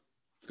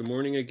Good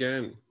morning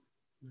again.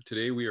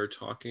 Today we are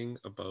talking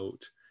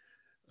about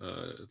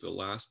the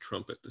last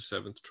trumpet, the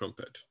seventh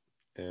trumpet.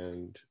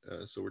 And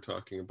so we're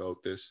talking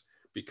about this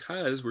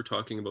because we're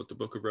talking about the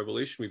book of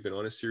Revelation. We've been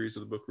on a series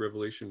of the book of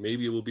Revelation.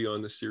 Maybe we'll be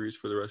on this series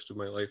for the rest of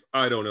my life.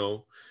 I don't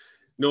know.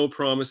 No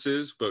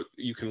promises, but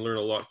you can learn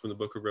a lot from the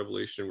book of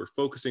Revelation. We're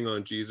focusing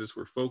on Jesus.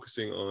 We're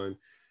focusing on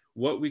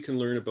what we can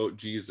learn about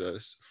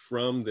Jesus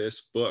from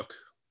this book.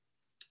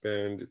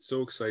 And it's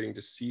so exciting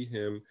to see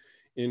him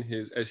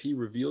in as he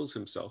reveals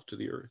himself to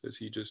the earth, as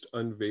he just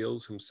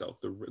unveils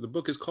himself. The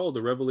book is called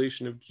The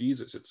Revelation of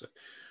Jesus. It's like,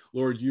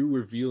 Lord, you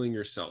revealing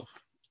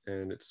yourself.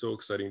 And it's so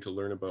exciting to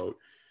learn about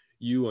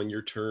you on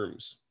your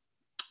terms,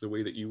 the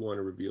way that you want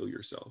to reveal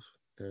yourself.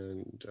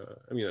 And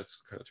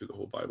that's kind of through the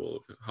whole Bible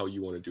of how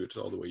you want to do it,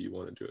 to all the way you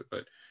want to do it.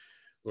 But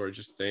Lord,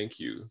 just thank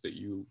you that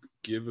you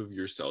give of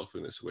yourself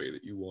in this way,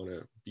 that you want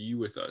to be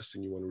with us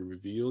and you want to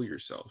reveal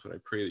yourself. And I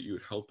pray that you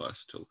would help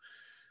us to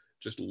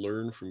just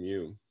learn from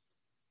you.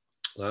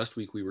 Last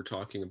week we were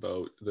talking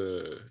about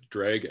the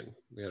dragon.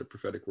 We had a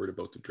prophetic word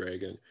about the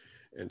dragon.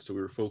 And so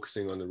we were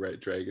focusing on the red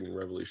dragon in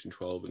Revelation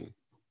 12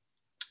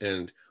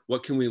 and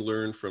what can we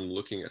learn from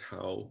looking at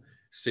how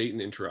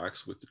Satan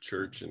interacts with the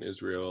church and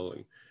Israel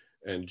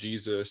and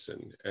Jesus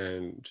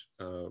and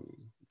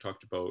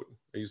talked about,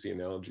 I use the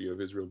analogy of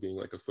Israel being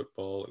like a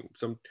football, and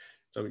some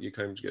you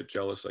kind of get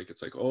jealous, like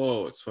it's like,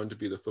 oh, it's fun to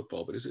be the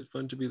football, but is it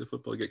fun to be the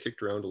football? You get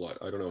kicked around a lot.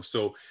 I don't know.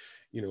 So,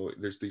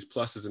 there's these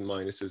pluses and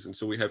minuses. And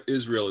so we have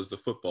Israel as the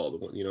football, the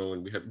one,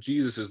 and we have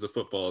Jesus as the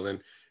football. And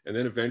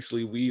then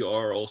eventually we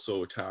are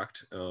also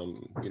attacked.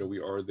 We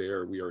are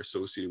there, we are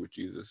associated with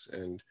Jesus,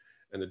 and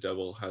the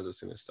devil has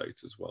us in his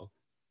sights as well.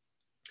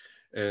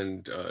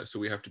 And so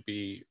we have to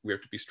be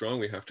strong.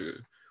 We have to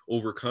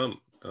overcome,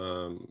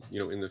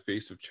 in the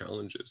face of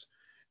challenges.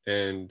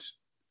 And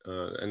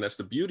that's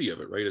the beauty of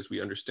it, right? As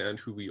we understand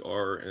who we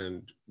are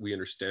and we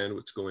understand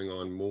what's going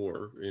on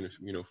more,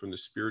 from the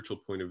spiritual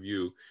point of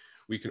view,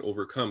 we can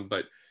overcome.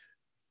 But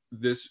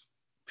this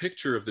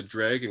picture of the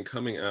dragon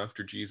coming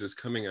after Jesus,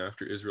 coming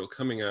after Israel,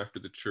 coming after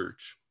the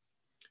church,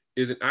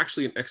 isn't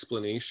actually an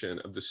explanation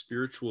of the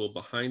spiritual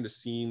behind the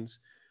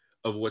scenes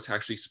of what's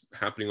actually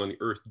happening on the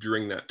earth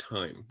during that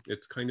time.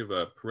 It's kind of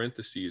a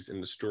parenthesis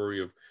in the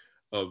story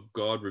of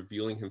God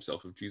revealing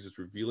himself, of Jesus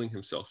revealing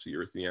himself to the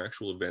earth, and the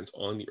actual events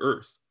on the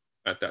earth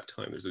at that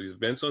time. There's these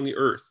events on the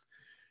earth,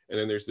 and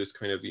then there's this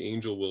kind of, the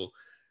angel will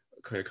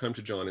kind of come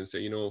to John and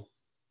say,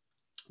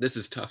 this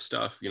is tough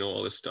stuff,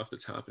 all this stuff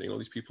that's happening, all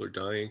these people are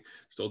dying,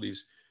 there's all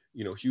these,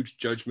 huge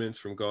judgments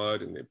from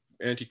God, and the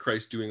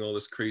Antichrist doing all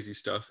this crazy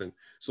stuff. And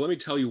so let me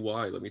tell you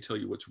why. Let me tell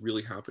you what's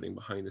really happening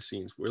behind the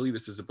scenes. Really,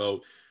 this is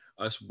about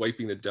us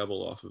wiping the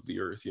devil off of the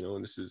earth,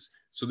 and this is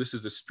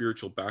the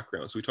spiritual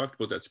background. So we talked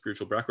about that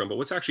spiritual background, but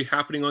what's actually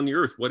happening on the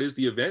earth? What is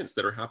the events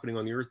that are happening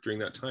on the earth during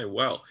that time?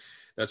 Well,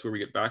 that's where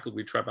we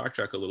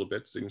backtrack a little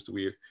bit. Seems to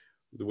be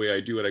the way I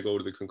do it. I go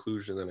to the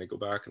conclusion, then I go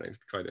back and I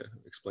try to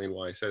explain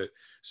why I said it.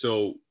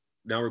 So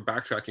now we're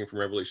backtracking from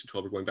Revelation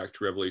 12. We're going back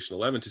to Revelation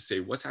 11 to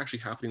say what's actually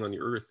happening on the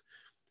earth.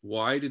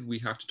 Why did we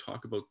have to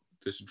talk about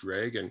this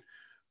dragon?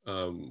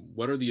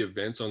 What are the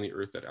events on the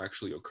earth that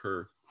actually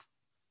occur?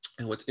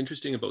 And what's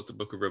interesting about the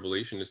book of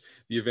Revelation is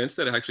the events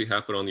that actually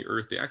happen on the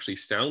earth, they actually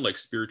sound like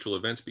spiritual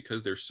events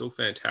because they're so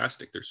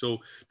fantastic. They're so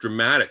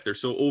dramatic. They're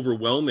so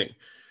overwhelming.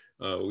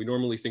 We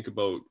normally think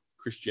about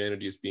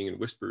Christianity as being in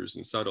whispers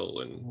and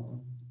subtle,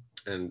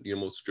 and the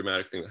most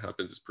dramatic thing that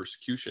happens is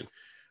persecution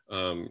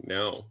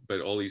now.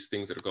 But all these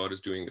things that God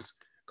is doing is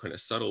kind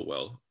of subtle.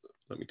 Well,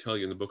 let me tell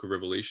you, in the book of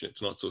Revelation,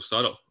 it's not so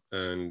subtle.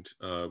 And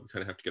we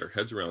kind of have to get our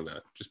heads around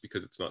that. Just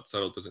because it's not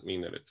subtle doesn't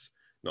mean that it's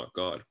not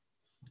God.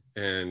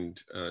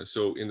 And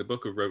so in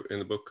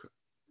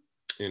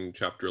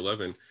chapter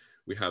 11,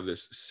 we have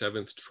this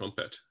seventh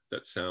trumpet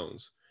that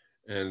sounds,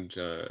 and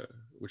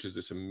which is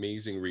this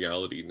amazing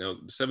reality. Now,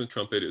 the seventh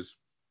trumpet is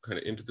kind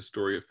of into the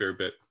story a fair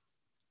bit.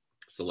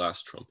 It's the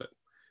last trumpet,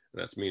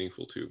 and that's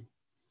meaningful too.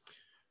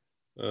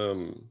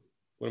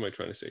 What am I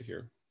trying to say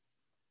here?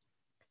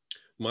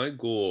 My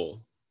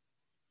goal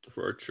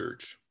for our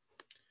church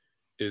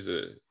is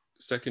a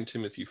 2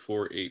 Timothy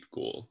 4:8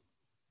 goal.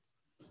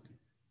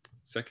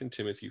 2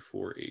 Timothy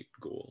 4:8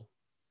 goal.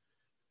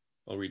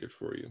 I'll read it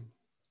for you.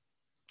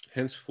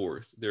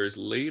 Henceforth, there is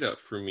laid up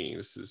for me,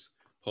 this is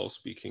Paul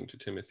speaking to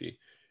Timothy,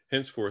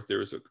 henceforth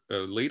there is a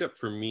laid up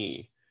for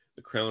me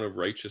the crown of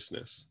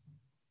righteousness.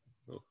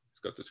 Oh, he's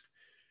got this.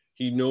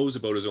 He knows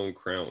about his own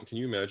crown. Can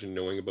you imagine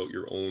knowing about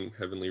your own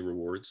heavenly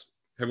rewards?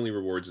 Heavenly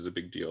rewards is a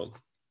big deal.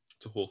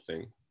 It's a whole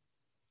thing.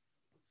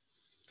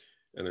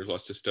 And there's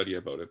lots to study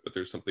about it, but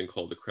there's something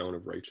called the crown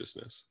of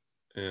righteousness.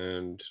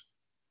 And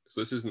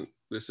so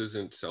this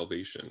isn't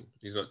salvation.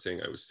 He's not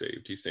saying I was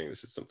saved. He's saying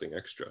this is something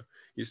extra.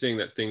 He's saying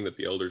that thing that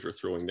the elders are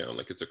throwing down,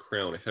 like it's a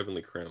crown, a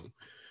heavenly crown.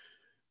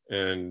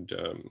 And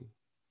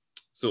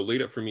so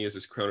laid up for me is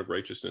this crown of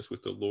righteousness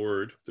with the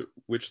Lord,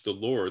 which the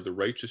Lord, the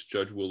righteous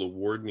judge, will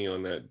award me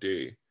on that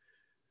day.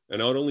 And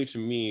not only to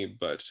me,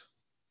 but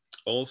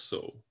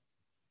also,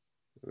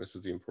 and this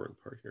is the important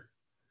part here,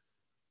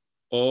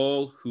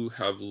 all who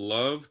have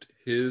loved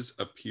his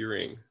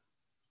appearing.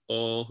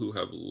 All who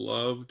have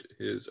loved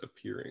his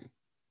appearing.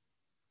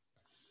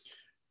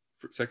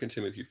 For 2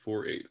 Timothy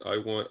 4:8, I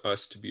want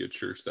us to be a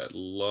church that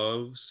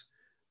loves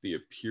the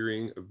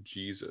appearing of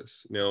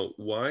Jesus. Now,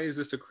 why is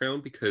this a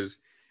crown? Because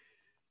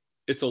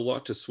it's a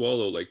lot to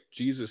swallow. Like,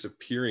 Jesus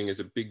appearing is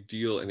a big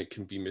deal, and it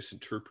can be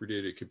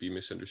misinterpreted, it can be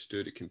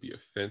misunderstood, it can be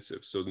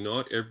offensive. So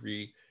not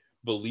every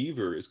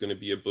believer is going to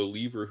be a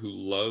believer who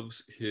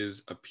loves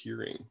his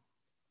appearing.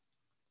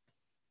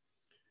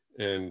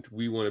 And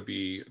we want to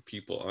be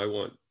people. I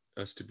want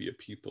us to be a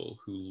people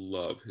who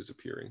love his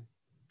appearing.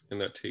 And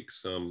that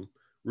takes some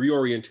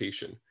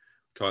reorientation.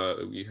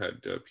 We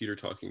had Peter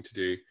talking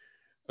today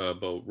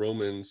about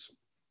Romans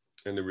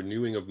and the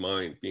renewing of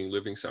mind, being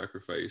living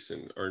sacrifice,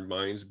 and our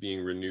minds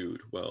being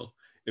renewed. Well,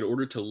 in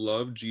order to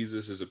love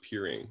Jesus as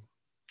appearing,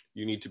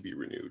 you need to be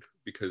renewed,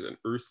 because an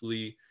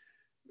earthly,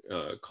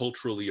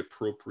 culturally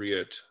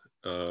appropriate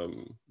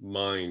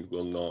mind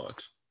will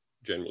not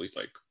generally,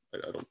 like,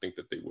 I don't think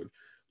that they would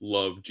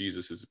love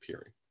Jesus as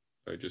appearing.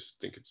 I just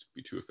think it's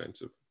be too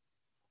offensive.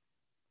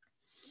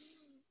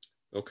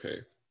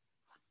 Okay,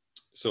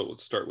 so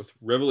let's start with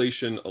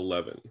Revelation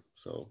 11.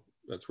 So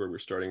that's where we're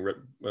starting.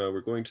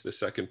 We're going to the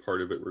second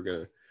part of it. We're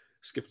going to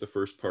skip the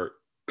first part.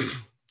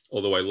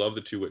 Although I love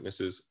the two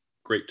witnesses,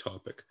 great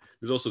topic.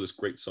 There's also this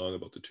great song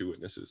about the two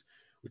witnesses,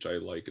 which I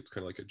like. It's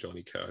kind of like a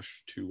Johnny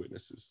Cash, Two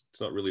Witnesses.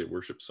 It's not really a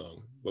worship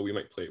song, but we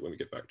might play it when we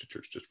get back to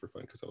church just for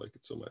fun, because I like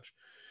it so much.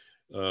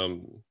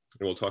 And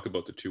we'll talk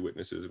about the two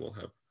witnesses, and we'll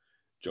have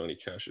Johnny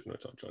Cash. No,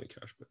 it's not Johnny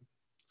Cash, but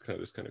it's kind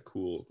of this kind of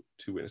cool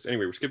two witnesses.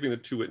 Anyway, we're skipping the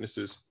two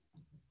witnesses,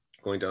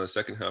 going down the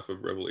second half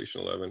of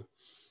Revelation 11,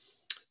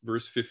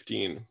 verse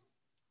 15.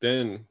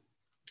 Then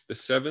the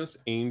seventh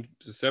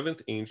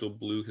angel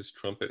blew his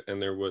trumpet, and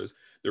there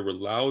were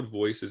loud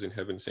voices in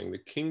heaven saying, "The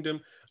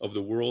kingdom of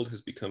the world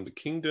has become the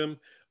kingdom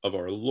of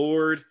our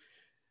Lord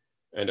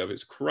and of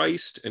his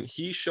Christ, and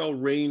he shall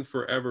reign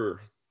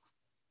forever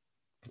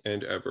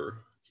and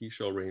ever." He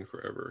shall reign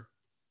forever.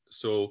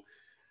 So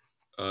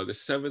the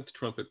seventh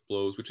trumpet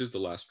blows, which is the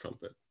last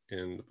trumpet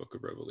in the book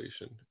of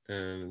Revelation,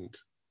 and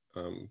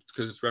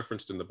because it's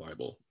referenced in the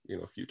Bible,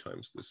 a few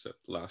times, this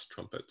last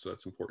trumpet. So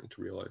that's important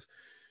to realize.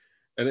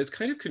 And it's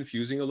kind of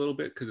confusing a little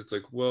bit, because it's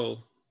like,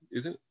 well,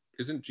 isn't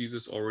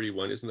Jesus already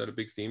won? Isn't that a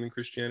big theme in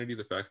Christianity?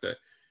 The fact that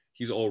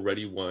he's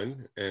already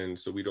won, and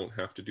so we don't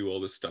have to do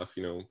all this stuff,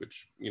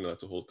 which,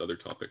 that's a whole other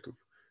topic of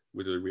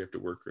whether we have to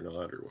work or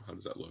not, or how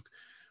does that look?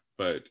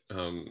 But,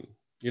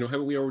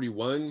 haven't we already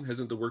won?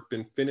 Hasn't the work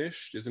been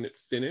finished? Isn't it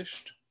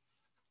finished?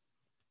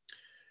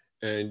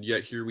 And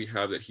yet here we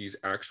have that he's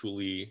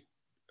actually,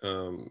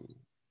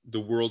 the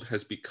world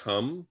has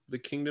become the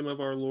kingdom of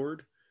our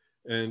Lord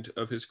and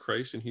of his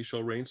Christ, and he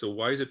shall reign. So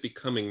why is it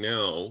becoming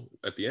now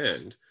at the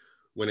end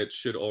when it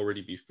should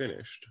already be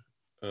finished?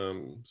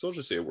 So I'll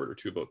just say a word or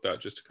two about that,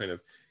 just to kind of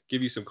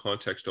give you some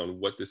context on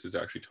what this is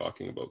actually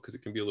talking about, because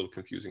it can be a little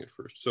confusing at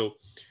first. So,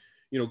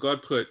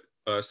 God put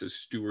us as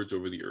stewards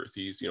over the earth.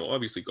 He's,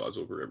 obviously God's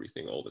over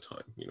everything all the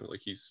time,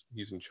 like he's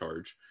in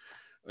charge.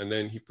 And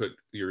then he put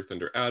the earth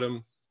under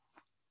Adam.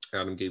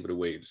 Adam gave it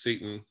away to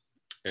Satan.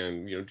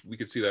 And, we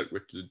could see that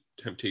with the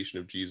temptation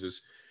of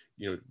Jesus.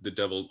 The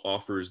devil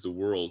offers the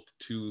world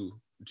to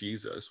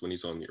Jesus when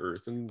he's on the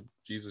earth, and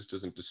Jesus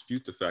doesn't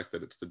dispute the fact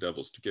that it's the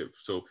devil's to give.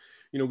 So,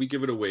 we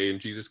give it away, and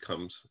Jesus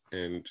comes.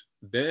 And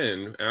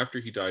then after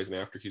he dies and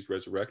after he's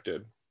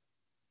resurrected,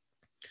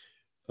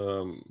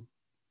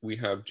 we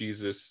have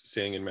Jesus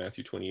saying in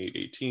Matthew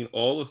 28:18,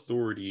 "All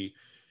authority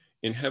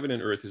in heaven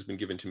and earth has been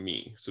given to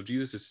me." So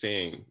Jesus is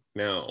saying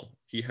now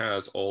he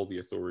has all the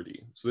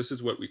authority. So this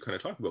is what we kind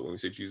of talk about when we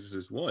say Jesus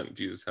is one.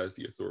 Jesus has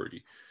the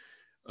authority.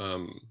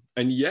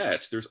 And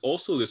yet there's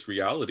also this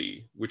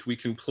reality, which we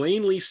can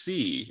plainly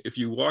see if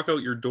you walk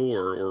out your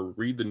door or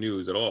read the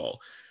news at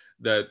all,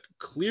 that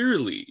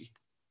clearly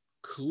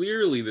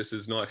this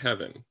is not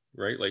heaven,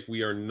 right? Like,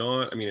 we are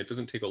not, it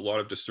doesn't take a lot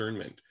of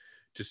discernment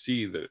to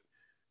see that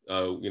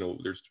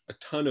there's a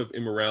ton of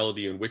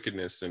immorality and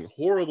wickedness, and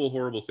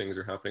horrible things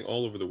are happening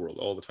all over the world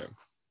all the time.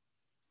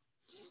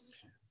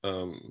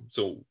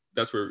 So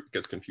that's where it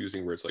gets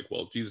confusing, where it's like,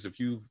 well, Jesus,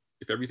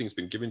 if everything's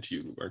been given to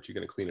you, aren't you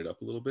going to clean it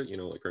up a little bit?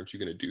 Aren't you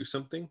going to do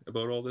something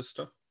about all this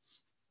stuff?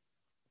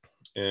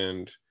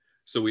 And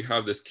so we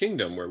have this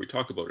kingdom where we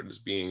talk about it as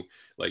being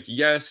like,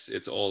 yes,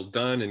 it's all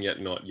done, and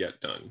yet not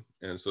yet done.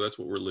 And so that's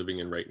what we're living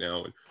in right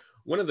now. And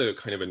one of the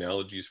kind of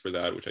analogies for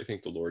that, which I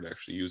think the Lord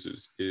actually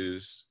uses,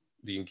 is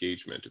the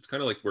engagement. It's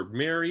kind of like we're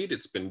married,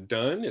 it's been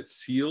done, it's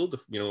sealed,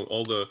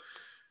 all the,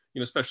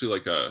 especially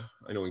like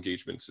I know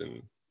engagements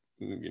and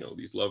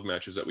these love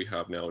matches that we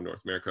have now in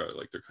North America,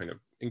 like they're kind of,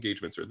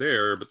 engagements are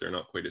there, but they're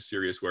not quite as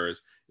serious.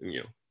 Whereas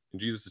in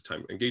Jesus'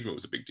 time, engagement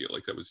was a big deal.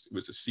 Like it was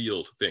a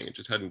sealed thing. It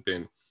just hadn't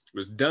been, it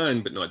was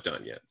done, but not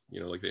done yet.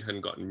 Like they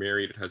hadn't gotten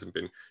married. It hasn't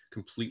been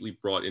completely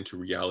brought into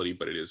reality,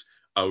 but it is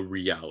a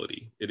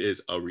reality. It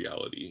is a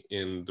reality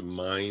in the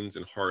minds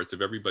and hearts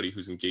of everybody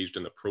who's engaged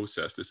in the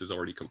process. This is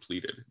already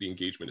completed. The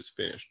engagement is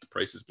finished. The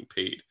price has been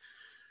paid.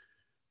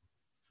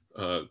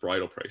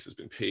 Bridal price has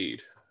been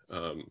paid.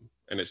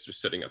 And it's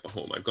just setting up a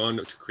home. I've gone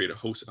to create a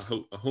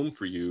home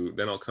for you,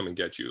 then I'll come and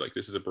get you. Like,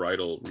 this is a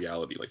bridal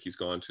reality. Like, he's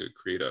gone to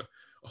create a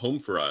home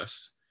for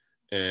us.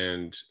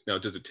 And now,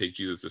 does it take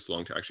Jesus this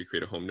long to actually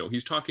create a home? No,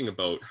 he's talking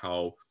about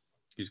how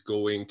he's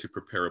going to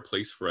prepare a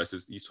place for us.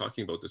 He's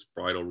talking about this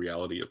bridal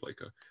reality of like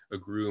a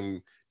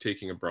groom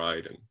taking a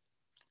bride and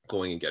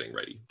going and getting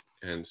ready.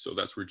 And so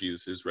that's where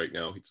Jesus is right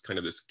now. It's kind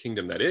of this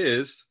kingdom that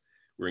is,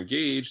 we're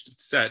engaged,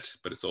 it's set,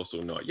 but it's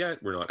also not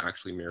yet. We're not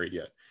actually married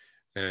yet.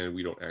 And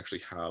we don't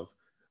actually have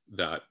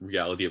that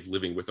reality of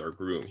living with our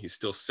groom. He's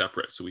still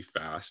separate. So we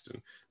fast.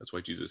 And that's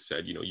why Jesus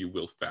said, you know, you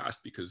will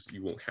fast because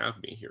you won't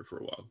have me here for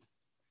a while.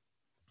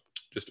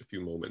 Just a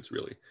few moments,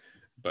 really,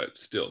 but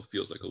still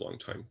feels like a long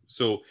time.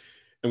 So,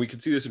 and we can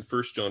see this in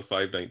 1 John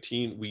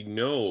 5:19. We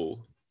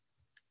know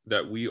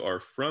that we are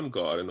from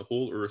God and the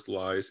whole earth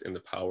lies in the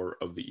power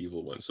of the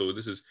evil one. So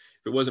this is,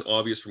 if it wasn't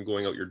obvious from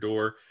going out your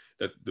door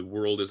that the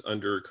world is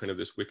under kind of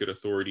this wicked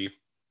authority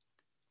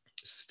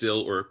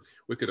still, or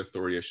wicked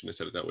authority, I shouldn't have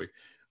said it that way,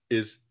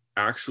 is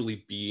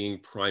actually being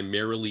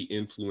primarily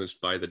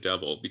influenced by the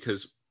devil,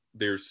 because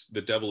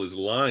the devil is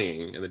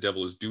lying and the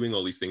devil is doing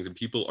all these things and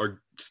people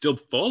are still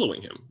following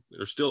him.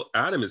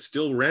 Adam is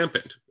still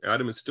rampant.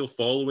 Adam is still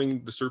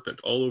following the serpent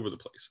all over the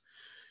place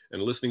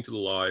and listening to the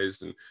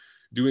lies and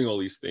doing all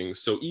these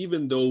things. So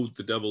even though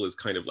the devil is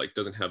kind of like,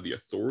 doesn't have the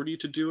authority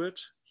to do it,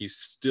 he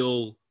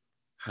still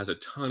has a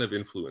ton of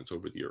influence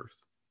over the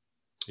earth.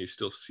 He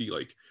still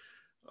like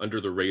under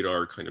the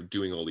radar kind of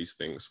doing all these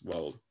things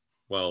while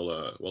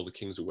the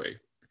king's away.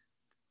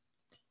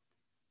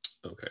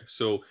 Okay,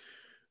 so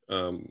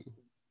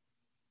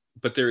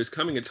but there is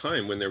coming a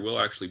time when there will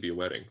actually be a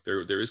wedding.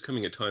 There is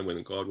coming a time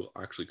when God will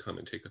actually come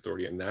and take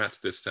authority, and that's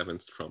this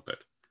seventh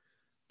trumpet.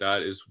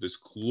 That is this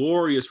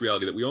glorious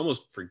reality that we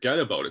almost forget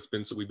about.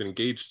 We've been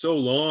engaged so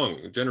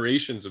long,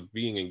 generations of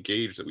being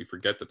engaged, that we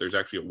forget that there's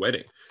actually a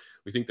wedding.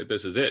 We think that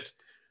this is it.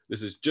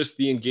 This is just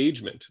the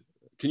engagement.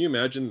 Can you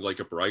imagine like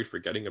a bride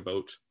forgetting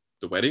about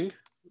the wedding?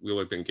 We'll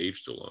have been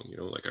engaged so long, you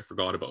know, like I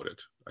forgot about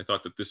it. I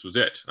thought that this was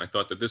it. I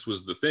thought that this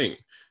was the thing.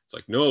 It's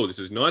like, no, this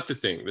is not the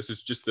thing. This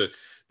is just the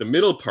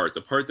middle part,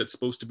 the part that's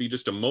supposed to be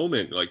just a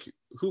moment. Like,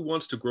 who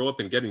wants to grow up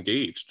and get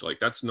engaged? Like,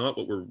 that's not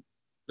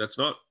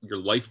your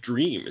life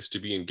dream, is to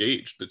be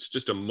engaged. It's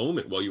just a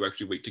moment while you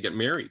actually wait to get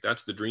married.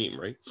 That's the dream,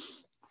 right?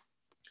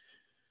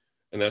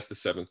 And that's the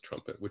seventh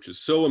trumpet, which is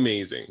so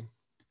amazing.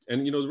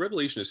 And, you know, the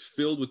Revelation is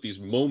filled with these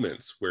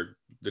moments where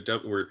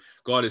where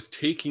God is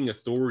taking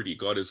authority.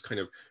 God is kind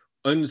of,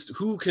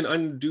 who can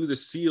undo the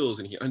seals?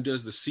 And he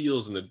undoes the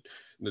seals, and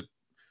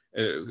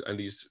and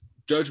these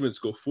judgments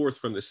go forth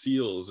from the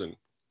seals, and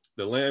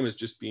the Lamb is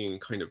just being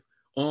kind of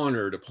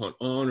honored upon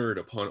honored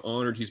upon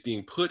honored. He's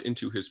being put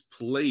into his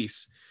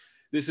place.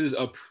 This is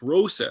a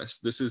process.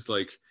 This is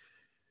like,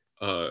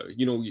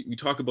 you know, we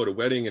talk about a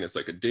wedding and it's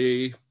like a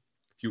day, a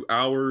few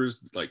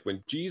hours. Like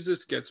when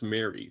Jesus gets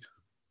married,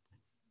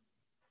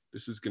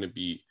 this is going to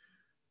be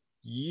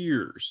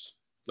years.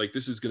 Like,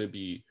 this is going to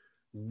be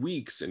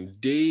weeks and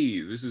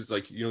days. This is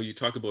like, you know, you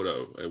talk about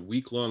a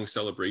week-long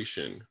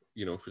celebration,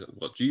 you know,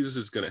 well, Jesus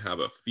is going to have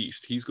a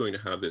feast. He's going to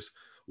have this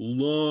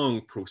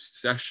long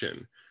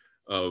procession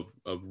of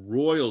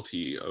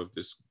royalty, of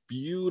this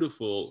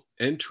beautiful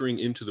entering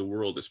into the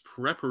world, this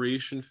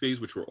preparation phase,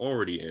 which we're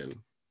already in.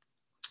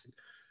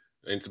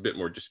 And it's a bit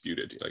more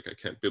disputed. Like, I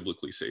can't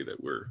biblically say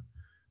that we're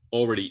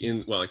already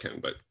in, well, I can,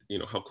 but, you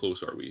know, how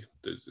close are we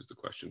is the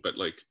question. But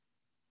like,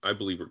 I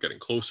believe we're getting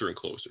closer and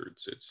closer.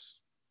 It's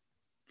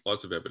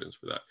lots of evidence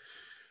for that.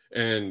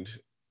 And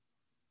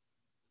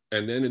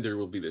then there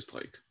will be this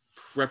like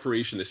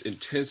preparation, this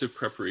intensive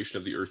preparation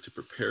of the earth to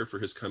prepare for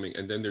his coming.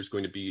 And then there's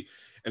going to be,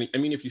 and I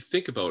mean, if you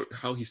think about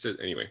how he said,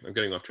 anyway, I'm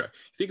getting off track.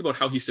 Think about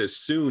how he says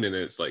soon, and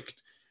then it's like,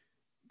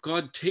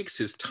 God takes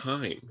his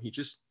time. He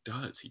just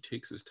does. He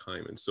takes his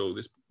time. And so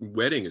this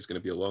wedding is going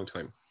to be a long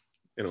time,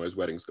 you know, as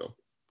weddings go.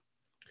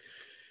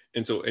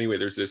 And so anyway,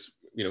 there's this,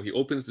 you know, he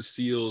opens the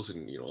seals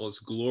and, you know, all this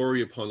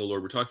glory upon the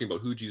Lord. We're talking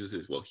about who Jesus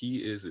is. Well, he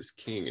is this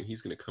king, and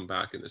he's going to come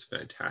back in this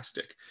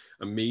fantastic,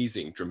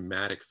 amazing,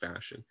 dramatic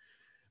fashion.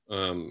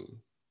 And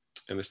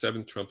the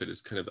seventh trumpet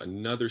is kind of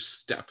another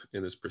step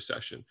in this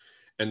procession.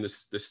 And the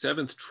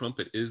seventh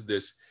trumpet is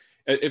this,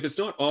 if it's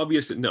not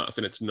obvious enough,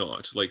 and it's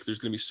not, like, there's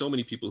going to be so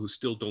many people who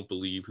still don't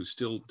believe, who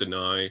still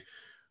deny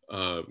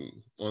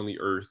on the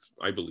earth,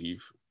 I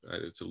believe.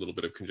 It's a little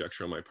bit of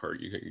conjecture on my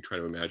part. You try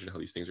to imagine how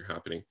these things are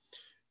happening.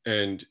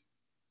 And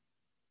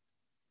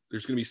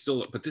there's going to be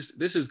still, but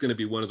this is going to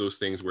be one of those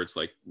things where it's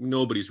like,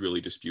 nobody's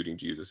really disputing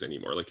Jesus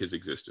anymore, like his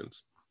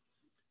existence,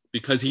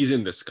 because he's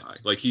in the sky,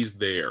 like he's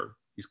there,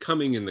 he's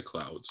coming in the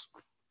clouds.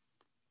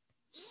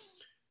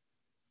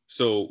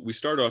 So we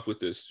start off with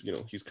this, you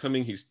know, he's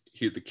coming,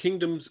 the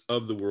kingdoms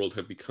of the world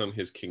have become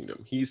his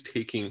kingdom. He's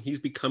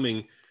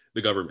becoming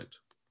the government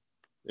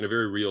in a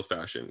very real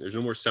fashion. There's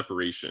no more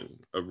separation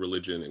of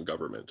religion and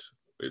government.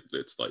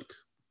 It's like,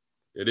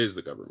 it is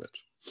the government.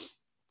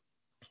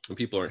 And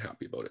people aren't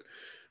happy about it.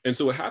 And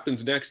so what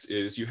happens next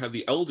is you have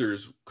the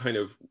elders kind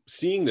of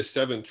seeing the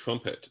seventh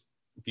trumpet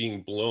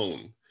being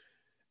blown.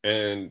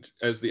 And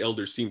as the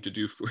elders seem to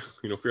do,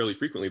 fairly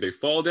frequently, they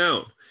fall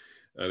down.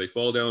 They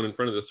fall down in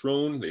front of the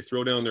throne. They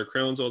throw down their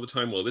crowns all the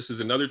time. Well, this is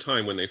another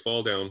time when they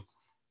fall down.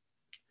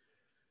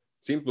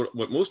 Seems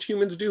what most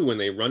humans do when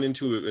they run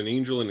into an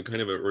angel and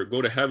kind of or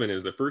go to heaven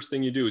is the first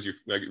thing you do is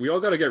we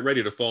all got to get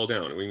ready to fall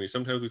down. I mean,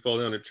 sometimes we fall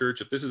down at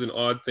church. If this is an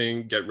odd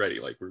thing, get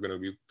ready. Like we're going to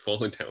be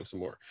falling down some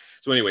more.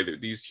 So anyway,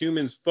 these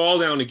humans fall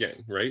down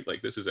again, right?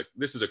 Like this is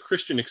a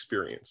Christian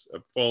experience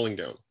of falling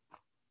down.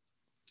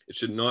 It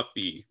should not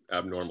be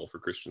abnormal for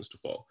Christians to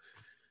fall.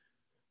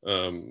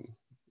 And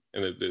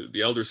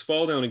the elders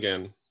fall down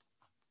again.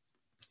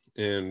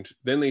 And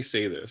then they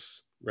say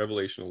this,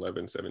 Revelation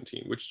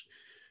 11:17, which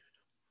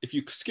if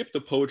you skip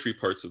the poetry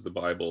parts of the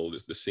Bible,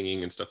 the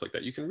singing and stuff like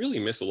that, you can really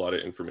miss a lot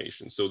of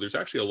information. So there's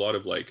actually a lot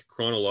of like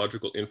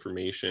chronological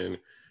information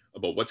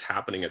about what's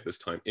happening at this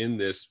time in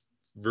this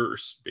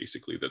verse,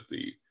 basically, that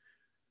the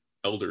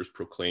elders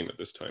proclaim at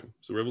this time.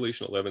 So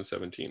Revelation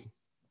 11:17,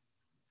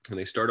 and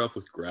they start off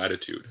with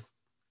gratitude.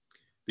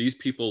 These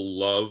people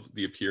love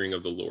the appearing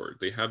of the Lord.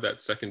 They have that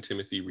 2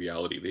 Timothy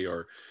reality. They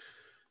are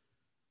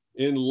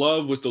in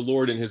love with the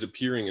Lord and his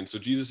appearing. And so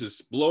Jesus is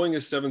blowing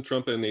his seventh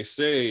trumpet and they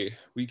say,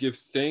 we give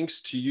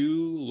thanks to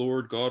you,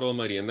 Lord God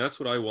Almighty. And that's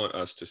what I want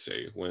us to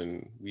say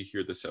when we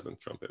hear the seventh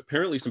trumpet.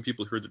 Apparently some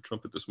people heard the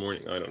trumpet this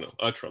morning. I don't know,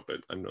 a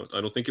trumpet. I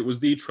don't think it was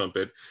the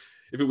trumpet.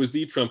 If it was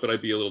the trumpet,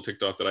 I'd be a little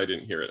ticked off that I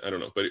didn't hear it. I don't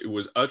know, but it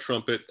was a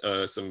trumpet,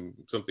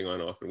 something on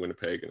off in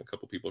Winnipeg, and a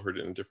couple people heard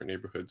it in different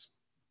neighborhoods.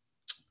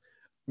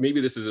 Maybe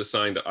this is a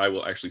sign that I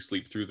will actually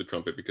sleep through the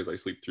trumpet because I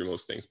sleep through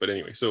most things. But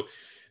anyway, so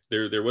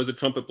there was a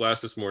trumpet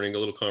blast this morning, a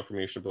little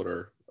confirmation about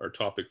our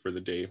topic for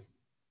the day.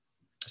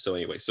 So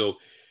anyway,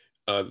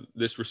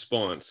 this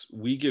response,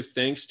 we give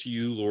thanks to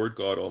you, Lord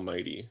God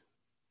Almighty,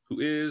 who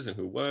is and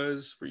who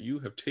was, for you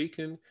have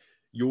taken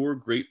your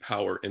great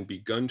power and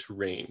begun to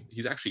reign.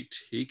 He's actually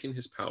taken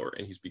his power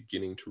and he's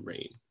beginning to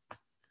reign.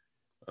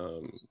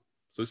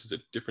 So this is a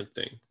different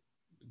thing,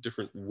 a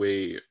different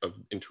way of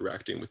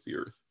interacting with the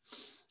earth.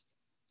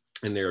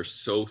 And they are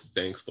so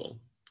thankful.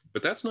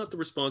 But that's not the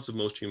response of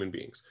most human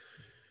beings.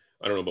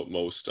 I don't know about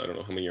most. I don't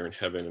know how many are in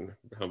heaven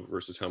and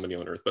versus how many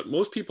on earth. But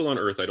most people on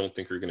earth, I don't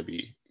think are going to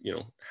be,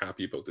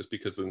 happy about this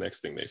because of the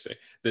next thing they say.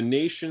 The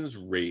nations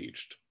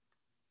raged.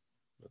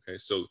 Okay,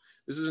 so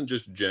this isn't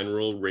just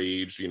general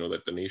rage,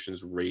 that the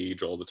nations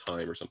rage all the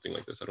time or something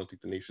like this. I don't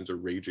think the nations are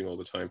raging all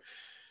the time.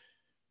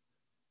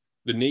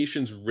 The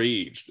nations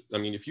raged. I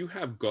mean, if you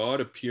have God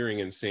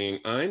appearing and saying,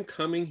 I'm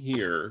coming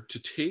here to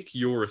take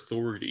your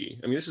authority.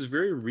 I mean, this is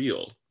very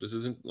real. This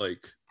isn't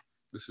like,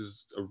 this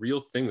is a real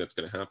thing that's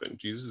going to happen.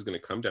 Jesus is going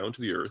to come down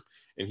to the earth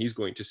and he's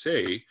going to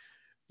say,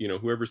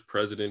 whoever's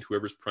president,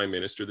 whoever's prime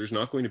minister, there's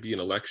not going to be an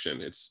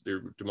election. Their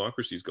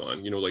democracy's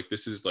gone.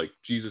 This is like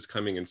Jesus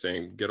coming and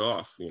saying, get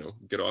off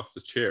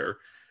the chair.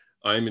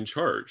 I'm in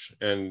charge.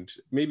 And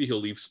maybe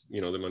he'll leave,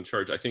 them in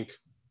charge. I think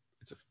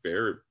it's a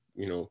fair,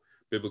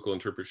 biblical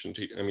interpretation.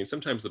 I mean,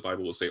 sometimes the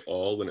Bible will say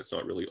all when it's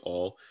not really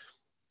all.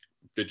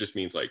 It just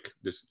means like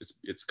this,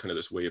 it's kind of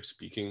this way of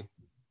speaking.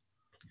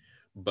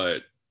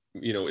 But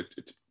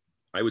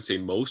I would say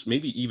most,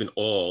 maybe even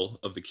all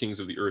of the kings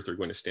of the earth are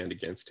going to stand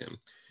against him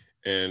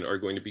and are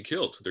going to be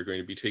killed. They're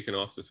going to be taken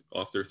off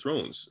their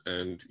thrones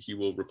and he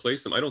will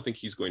replace them. I don't think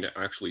he's going to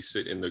actually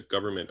sit in the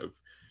government of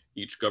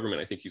each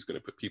government. I think he's going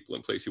to put people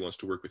in place. He wants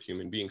to work with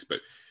human beings, but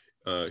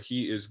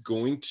he is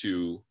going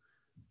to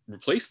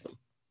replace them.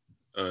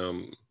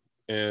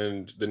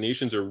 And the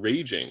nations are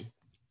raging.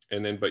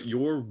 And then, but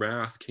your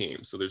wrath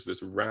came. So there's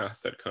this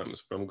wrath that comes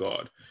from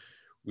God.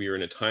 We are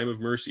in a time of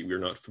mercy.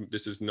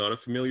 This is not a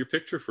familiar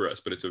picture for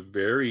us, but it's a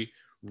very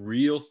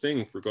real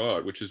thing for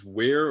God, which is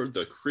where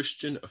the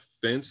Christian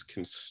offense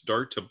can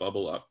start to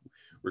bubble up,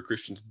 where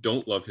Christians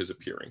don't love his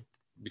appearing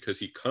because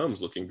he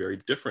comes looking very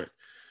different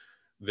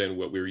than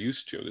what we're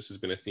used to. This has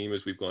been a theme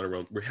as we've gone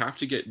around. We have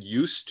to get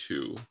used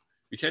to,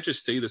 we can't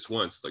just say this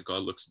once. It's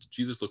like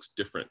Jesus looks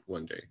different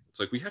one day. It's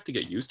like, we have to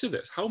get used to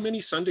this. How many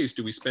Sundays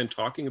do we spend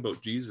talking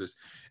about Jesus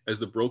as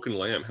the broken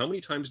lamb? How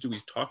many times do we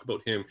talk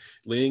about him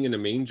laying in a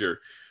manger?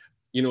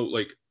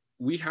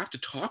 We have to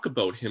talk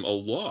about him a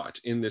lot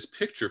in this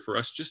picture for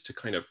us just to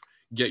kind of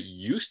get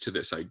used to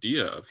this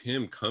idea of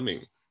him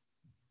coming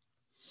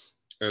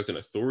as an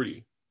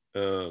authority.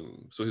 So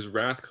his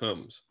wrath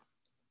comes.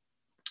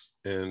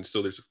 And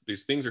so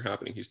these things are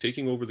happening. He's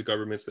taking over the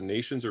governments. The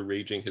nations are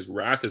raging. His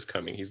wrath is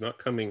coming. He's not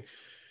coming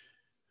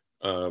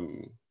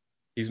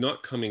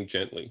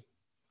gently.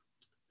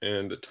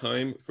 And the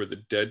time for the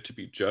dead to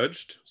be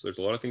judged. So there's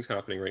a lot of things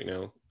happening right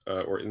now,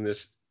 or in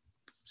this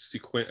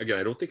sequence. Again,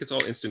 I don't think it's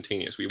all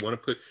instantaneous. We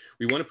want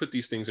to put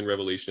these things in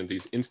Revelation,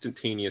 these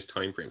instantaneous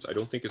time frames. I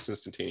don't think it's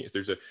instantaneous.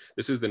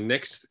 This is the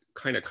next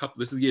kind of couple.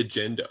 This is the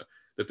agenda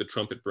that the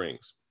trumpet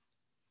brings.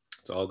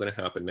 It's all going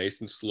to happen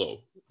nice and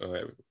slow.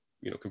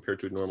 Compared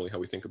to normally how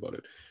we think about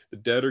it. The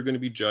dead are going to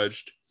be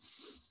judged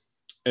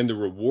and the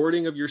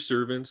rewarding of your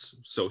servants.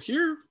 So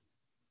here,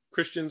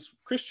 Christians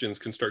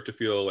can start to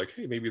feel like,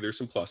 hey, maybe there's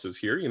some pluses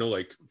here,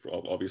 like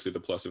obviously the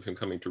plus of him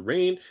coming to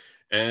reign.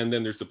 And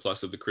then there's the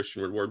plus of the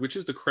Christian reward, which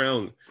is the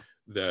crown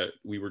that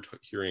we were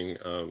hearing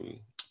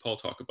Paul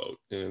talk about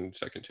in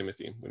 2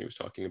 Timothy when he was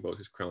talking about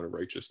his crown of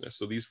righteousness.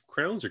 So these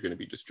crowns are going to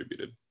be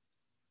distributed,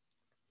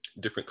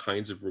 different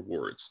kinds of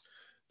rewards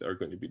that are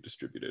going to be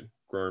distributed,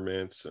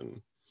 garments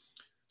and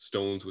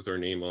stones with our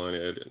name on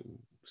it, and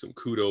some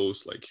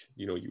kudos, like,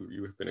 you know,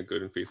 you have been a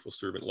good and faithful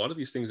servant. A lot of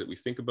these things that we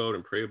think about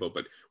and pray about,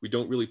 but we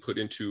don't really put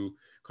into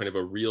kind of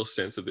a real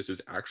sense of this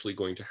is actually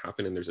going to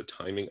happen and there's a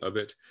timing of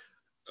it.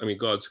 I mean,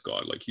 God's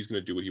God, like he's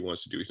going to do what he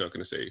wants to do. He's not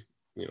going to say,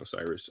 you know,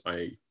 Cyrus, well,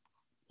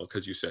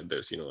 because you said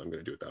this, you know, I'm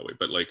going to do it that way.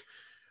 But like,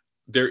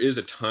 there is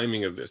a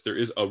timing of this. There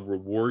is a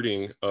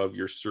rewarding of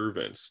your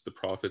servants, the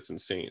prophets and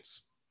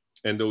saints,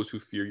 and those who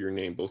fear your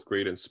name, both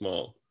great and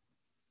small.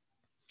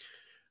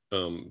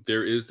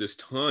 There is this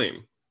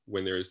time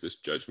when there is this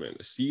judgment,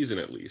 a season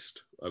at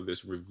least, of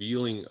this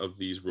revealing of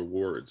these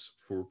rewards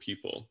for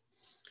people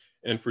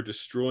and for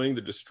destroying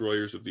the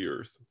destroyers of the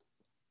earth.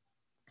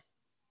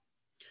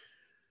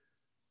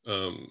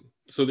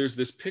 So there's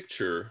this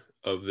picture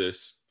of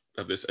this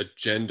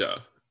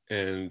agenda,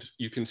 and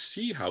you can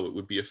see how it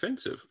would be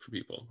offensive for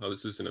people, how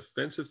this is an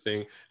offensive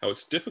thing, how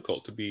it's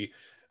difficult to be,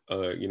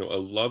 you know, a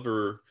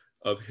lover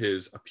of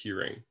his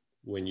appearing.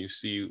 When you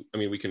see, I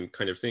mean, we can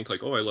kind of think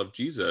like, oh, I love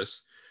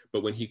Jesus,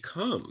 but when he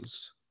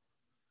comes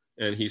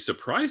and he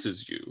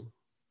surprises you,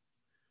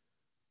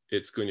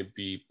 it's going to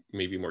be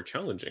maybe more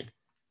challenging,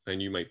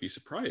 and you might be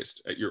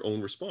surprised at your own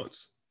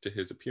response to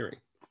his appearing.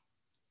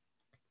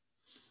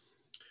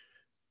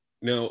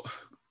 Now,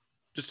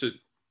 just to,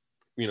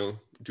 you know,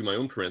 do my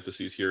own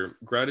parentheses here,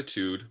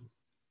 gratitude,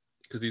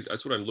 because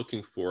that's what I'm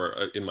looking for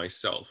in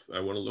myself. I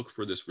want to look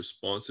for this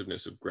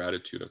responsiveness of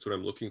gratitude. That's what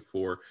I'm looking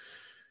for,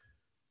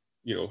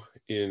 you know,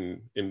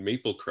 in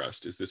Maple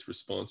Crest, is this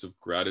response of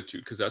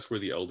gratitude, because that's where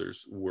the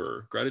elders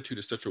were. Gratitude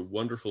is such a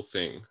wonderful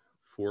thing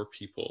for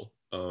people.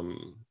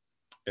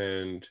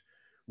 And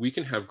we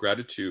can have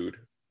gratitude.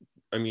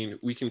 I mean,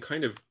 we can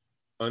kind of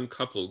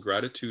uncouple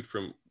gratitude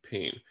from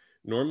pain.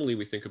 Normally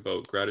we think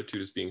about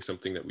gratitude as being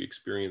something that we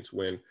experience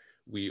when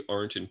we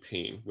aren't in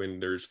pain, when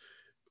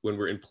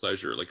we're in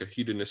pleasure, like a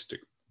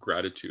hedonistic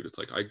gratitude. It's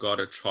like, I got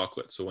a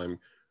chocolate, so I'm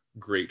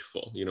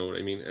grateful, you know what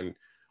I mean? And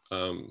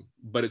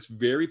but it's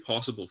very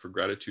possible for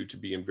gratitude to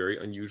be in very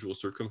unusual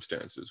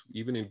circumstances.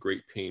 Even in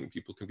great pain,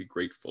 people can be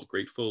grateful.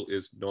 Grateful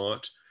is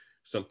not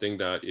something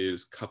that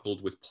is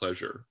coupled with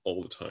pleasure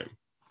all the time.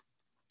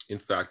 In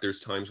fact,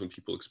 there's times when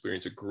people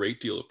experience a great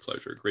deal of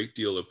pleasure, a great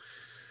deal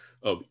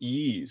of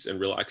ease and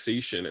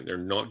relaxation, and they're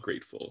not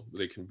grateful.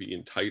 They can be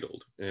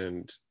entitled.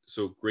 And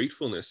so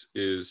gratefulness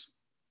is,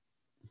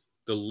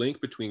 the link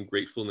between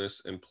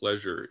gratefulness and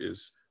pleasure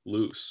is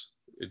loose.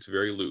 It's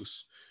very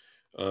loose.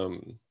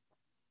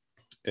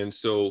 And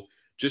so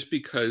just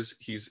because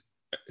he's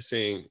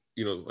saying,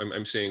 you know,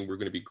 I'm saying we're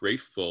going to be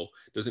grateful,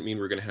 doesn't mean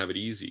we're going to have it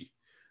easy.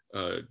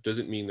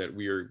 Doesn't mean that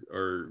we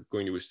are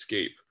going to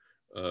escape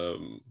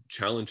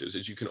challenges.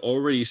 As you can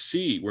already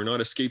see, we're not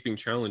escaping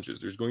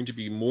challenges. There's going to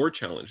be more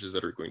challenges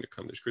that are going to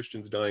come. There's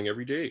Christians dying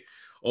every day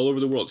all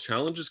over the world.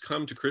 Challenges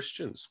come to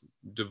Christians,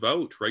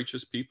 devout,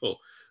 righteous people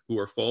who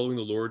are following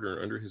the Lord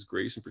or under his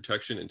grace and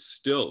protection, and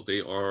still they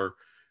are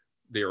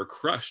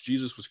crushed.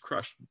 Jesus was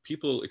crushed.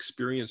 People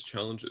experience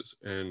challenges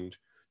and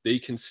they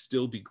can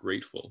still be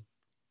grateful.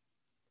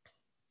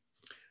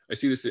 I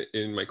see this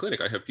in my clinic.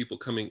 I have people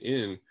coming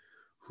in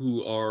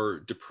who are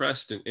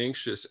depressed and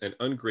anxious and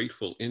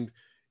ungrateful in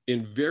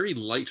very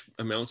light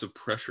amounts of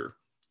pressure,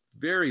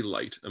 very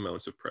light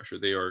amounts of pressure.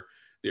 They are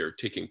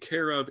taken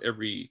care of.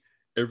 Every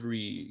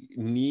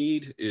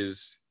need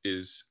is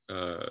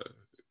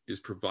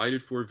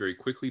provided for very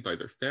quickly by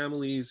their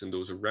families and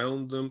those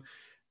around them.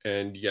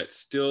 And yet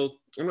still,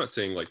 I'm not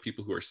saying like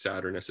people who are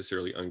sad are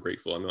necessarily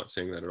ungrateful. I'm not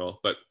saying that at all,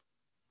 but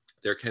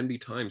there can be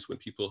times when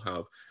people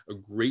have a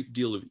great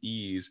deal of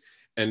ease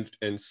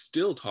and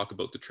still talk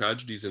about the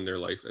tragedies in their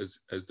life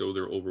as though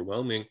they're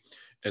overwhelming,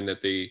 and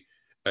that they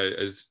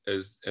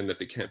and that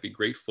they can't be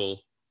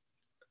grateful.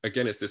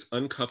 Again, it's this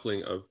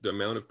uncoupling of the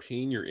amount of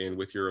pain you're in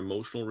with your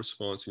emotional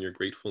response and your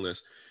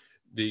gratefulness.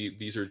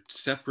 These are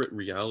separate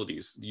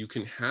realities. You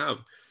can have,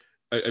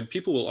 and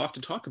people will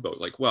often talk about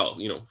like, well,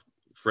 you know,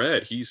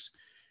 Fred, he's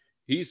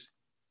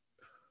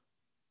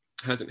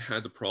hasn't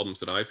had the problems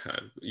that I've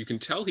had. You can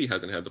tell he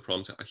hasn't had the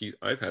problems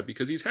I've had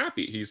because he's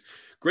happy. He's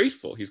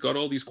grateful. He's got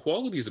all these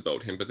qualities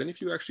about him. But then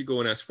if you actually go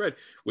and ask Fred,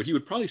 what he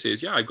would probably say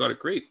is, yeah, I got it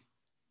great.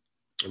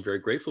 I'm very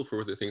grateful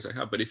for the things I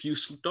have. But if you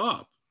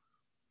stop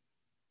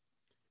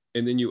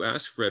and then you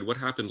ask Fred, what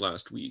happened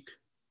last week?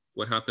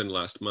 What happened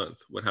last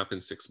month? What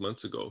happened 6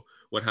 months ago?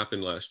 What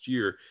happened last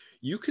year?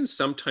 You can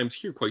sometimes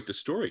hear quite the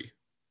story.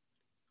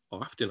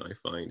 Often I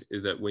find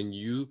is that when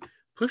you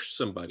push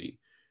somebody,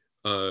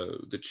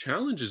 the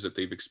challenges that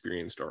they've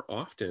experienced are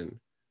often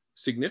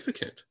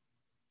significant.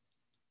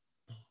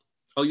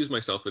 I'll use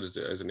myself as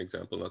an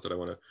example, not that I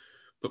want to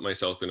put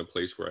myself in a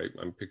place where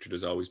I'm pictured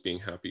as always being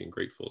happy and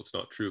grateful. It's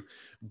not true.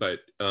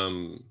 But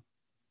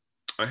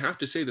I have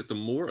to say that the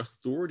more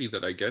authority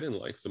that I get in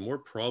life, the more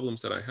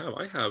problems that I have,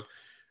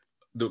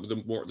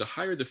 the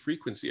higher the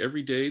frequency.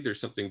 Every day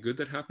there's something good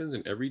that happens,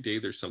 and every day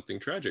there's something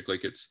tragic.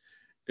 Like it's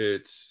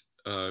It's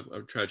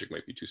tragic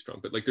might be too strong,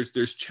 but like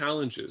there's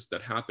challenges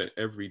that happen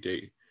every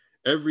day.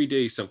 Every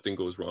day something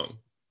goes wrong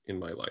in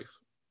my life.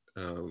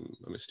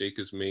 A mistake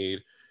is made,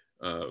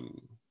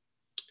 um,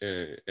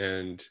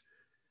 and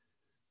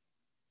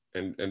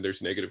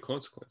there's negative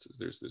consequences.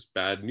 There's this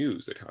bad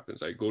news that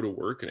happens. I go to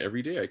work, and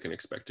every day I can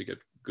expect to get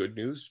good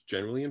news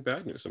generally and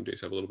bad news. Some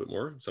days have a little bit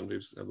more, some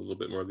days have a little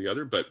bit more of the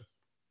other, but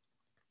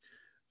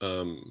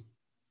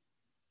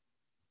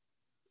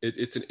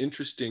it's an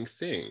interesting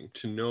thing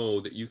to know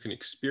that you can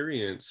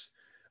experience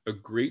a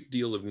great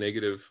deal of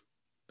negative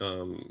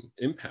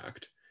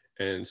impact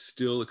and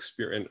still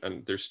experience,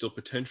 and there's still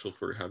potential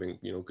for having,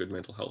 you know, good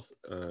mental health,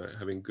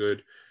 having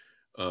good,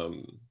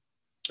 um,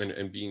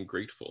 and being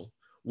grateful.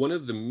 One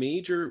of the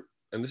major,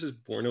 and this is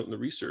borne out in the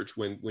research,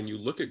 when you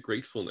look at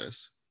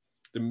gratefulness,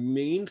 the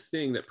main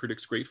thing that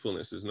predicts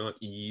gratefulness is not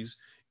ease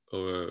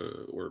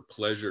or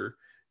pleasure.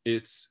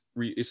 It's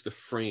the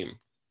frame.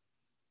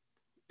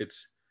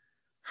 It's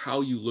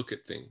how you look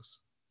at things.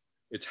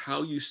 It's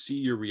how you see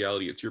your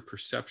reality. It's your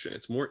perception.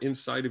 It's more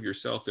inside of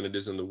yourself than it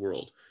is in the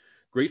world.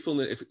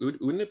 Gratefulness,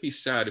 wouldn't it be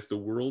sad if the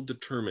world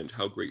determined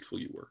how grateful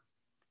you were?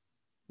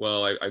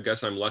 Well, I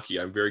guess I'm lucky.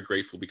 I'm very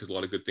grateful because a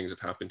lot of good things have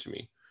happened to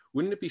me.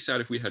 Wouldn't it be sad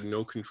if we had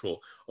no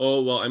control?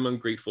 Oh, well, I'm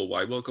ungrateful.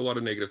 Why? Well, a lot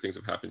of negative things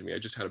have happened to me. I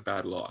just had a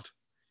bad lot.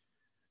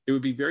 It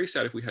would be very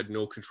sad if we had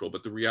no control.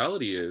 But the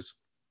reality is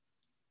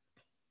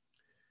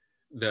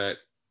that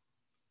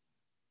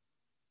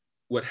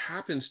what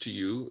happens to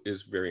you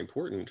is very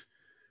important,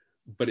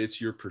 but it's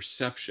your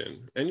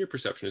perception, and your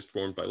perception is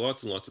formed by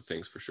lots and lots of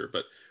things for sure,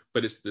 but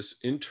it's this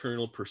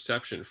internal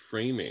perception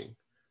framing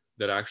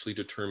that actually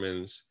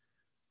determines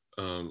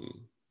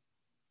um,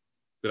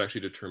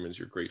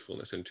 your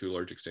gratefulness, and to a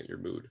large extent your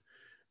mood.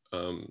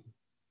 um,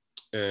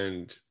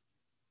 and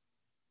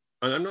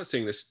I'm not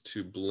saying this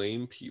to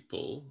blame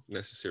people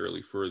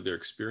necessarily for their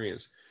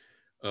experience,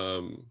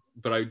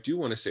 but I do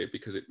want to say it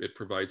because it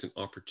provides an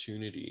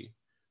opportunity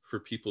for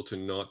people to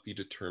not be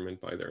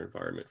determined by their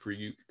environment. For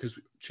you, because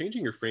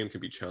changing your frame can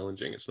be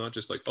challenging. It's not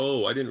just like,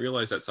 oh, I didn't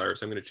realize that,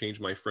 Cyrus, I'm going to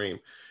change my frame.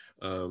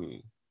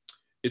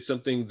 It's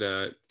something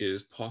that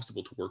is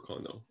possible to work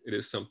on, though. It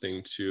is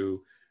something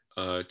to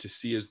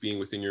see as being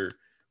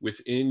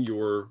within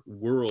your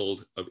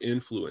world of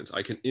influence.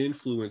 I can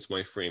influence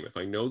my frame. If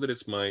I know that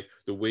it's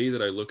the way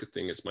that I look at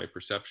things, it's my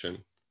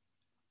perception,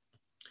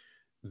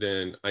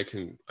 then I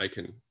can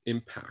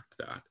impact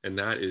that. And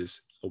that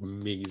is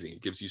amazing.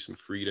 It gives you some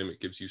freedom. It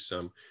gives you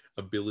some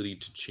ability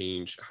to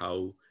change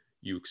how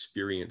you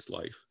experience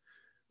life.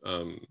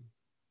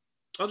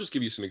 I'll just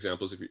give you some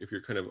examples if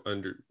you're kind of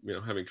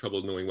having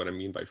trouble knowing what I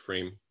mean by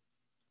frame.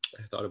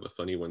 I thought of a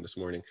funny one this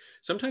morning.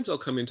 Sometimes I'll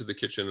come into the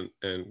kitchen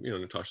and,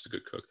 Natasha's a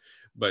good cook,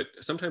 but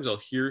sometimes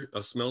I'll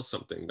smell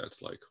something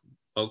that's like,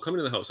 I'll come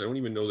into the house. I don't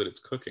even know that it's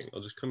cooking.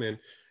 I'll just come in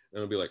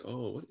and I'll be like,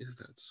 oh, what is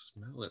that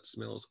smell? That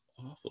smells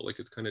awful. Like,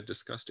 it's kind of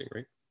disgusting,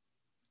 right?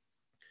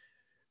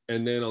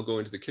 And then I'll go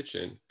into the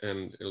kitchen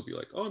and it'll be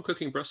like, oh, I'm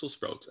cooking Brussels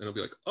sprouts. And I'll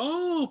be like,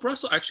 oh, I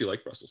actually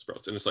like Brussels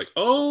sprouts. And it's like,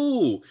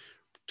 oh,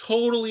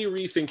 totally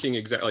rethinking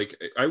exactly. Like,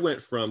 I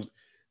went from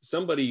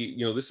somebody,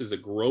 this is a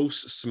gross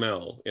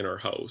smell in our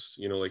house,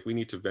 like we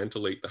need to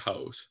ventilate the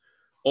house,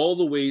 all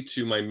the way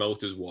to my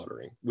mouth is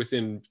watering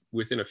within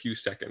a few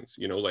seconds,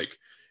 like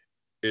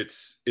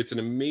it's an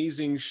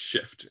amazing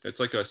shift.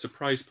 It's like a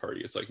surprise party.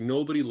 It's like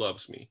nobody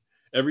loves me.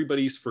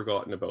 Everybody's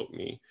forgotten about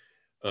me.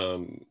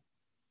 And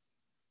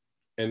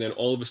then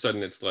all of a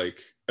sudden it's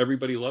like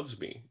everybody loves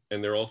me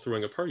and they're all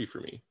throwing a party for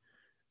me.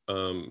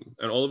 And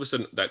all of a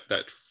sudden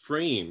that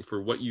frame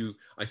for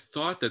I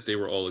thought that they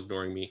were all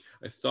ignoring me.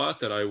 I thought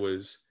that I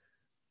was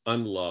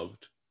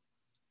unloved,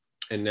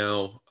 and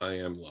now I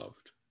am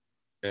loved.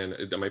 And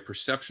my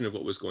perception of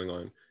what was going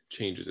on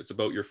changes. It's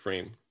about your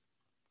frame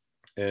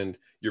and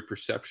your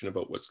perception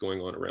about what's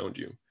going on around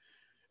you.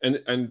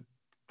 And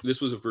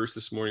this was a verse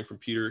this morning from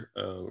Peter,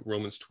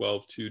 Romans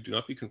 12:2. Do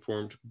not be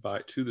conformed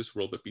to this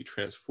world, but be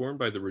transformed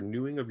by the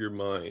renewing of your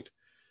mind,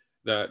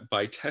 that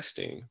by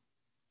testing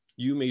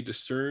you may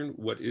discern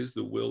what is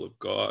the will of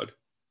God,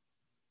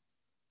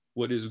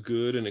 what is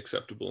good and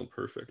acceptable and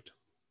perfect.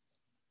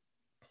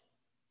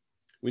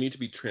 We need to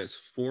be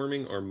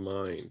transforming our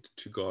mind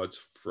to God's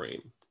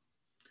frame.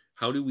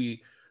 How do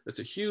we? That's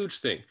a huge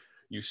thing.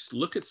 You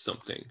look at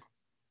something,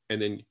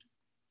 and then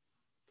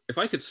if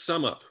I could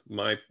sum up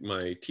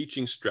my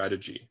teaching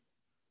strategy,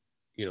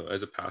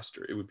 as a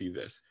pastor, it would be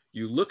this.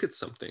 You look at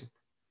something,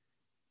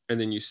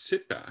 and then you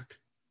sit back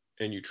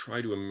and you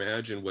try to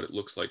imagine what it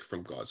looks like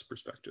from God's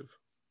perspective.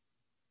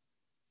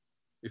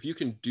 If you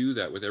can do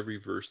that with every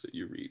verse that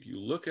you read, you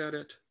look at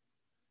it,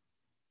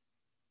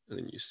 and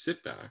then you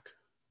sit back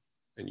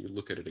and you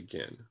look at it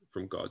again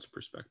from God's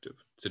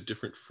perspective. It's a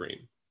different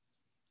frame.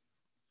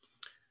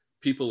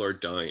 People are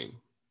dying.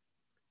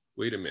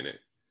 Wait a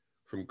minute.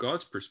 From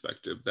God's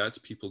perspective, that's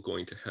people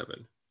going to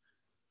heaven.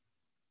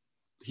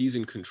 He's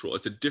in control.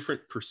 It's a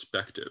different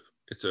perspective.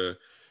 It's a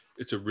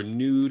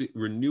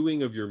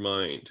renewing of your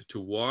mind, to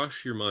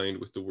wash your mind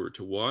with the word,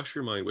 to wash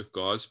your mind with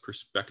God's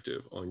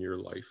perspective on your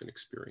life and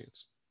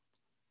experience.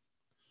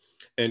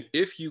 And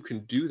if you can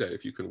do that,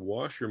 if you can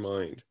wash your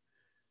mind,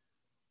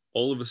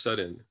 all of a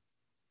sudden,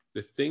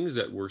 the things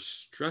that were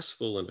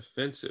stressful and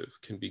offensive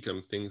can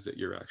become things that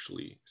you're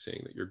actually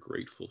saying that you're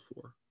grateful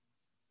for.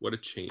 What a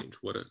change,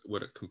 what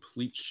a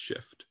complete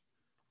shift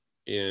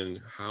in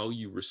how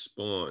you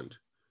respond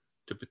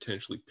to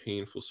potentially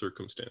painful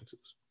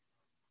circumstances.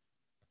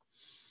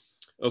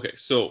 Okay,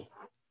 so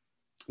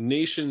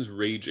nations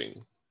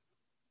raging.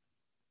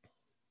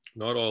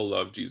 Not all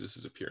love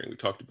Jesus' appearing. We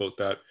talked about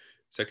that,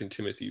 2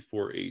 Timothy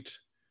 4:8.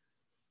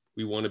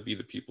 We want to be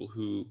the people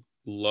who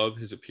love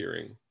his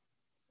appearing.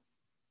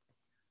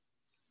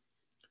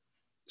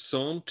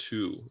 Psalm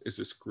 2 is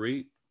this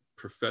great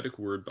prophetic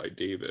word by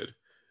David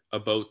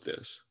about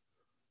this.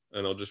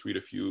 And I'll just read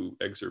a few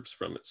excerpts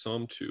from it.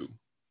 Psalm 2,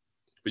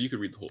 but you could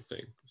read the whole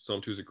thing.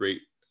 Psalm 2 is a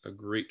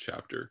great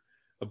chapter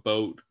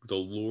about the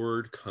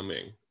Lord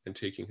coming and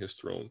taking his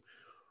throne.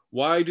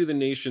 Why do the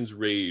nations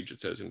rage? It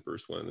says in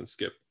verse 1, and then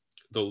skip.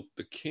 The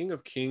King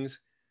of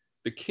Kings,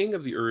 the King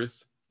of the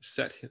earth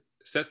set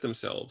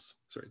themselves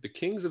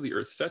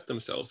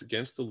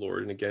against the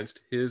Lord and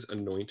against his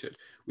anointed.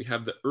 We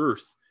have the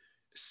earth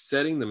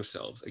setting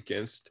themselves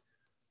against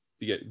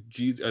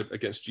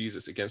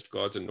Jesus, against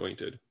God's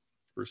anointed.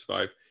 Verse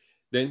 5,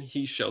 then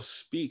he shall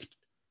speak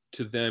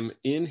to them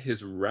in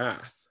his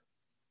wrath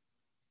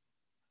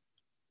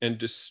and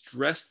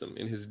distress them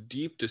in his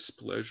deep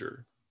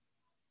displeasure.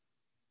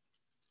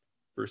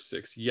 Verse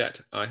 6,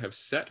 yet I have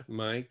set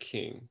my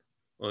king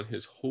on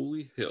his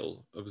holy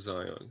hill of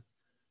Zion.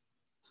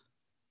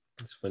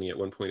 It's funny, at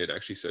one point it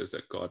actually says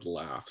that God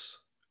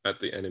laughs at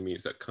the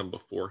enemies that come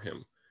before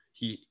him.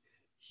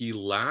 He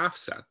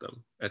laughs at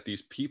them, at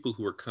these people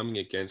who are coming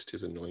against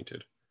his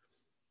anointed.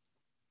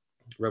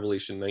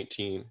 Revelation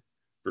 19,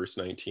 verse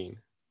 19.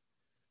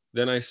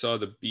 Then I saw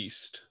the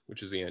beast,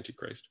 which is the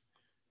Antichrist,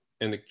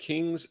 and the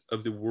kings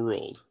of the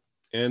world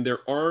and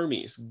their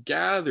armies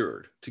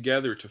gathered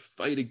together to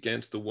fight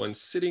against the one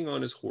sitting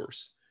on his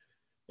horse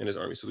and his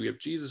army. So we have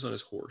Jesus on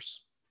his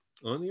horse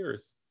on the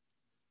earth,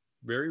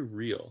 very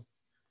real.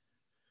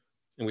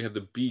 And we have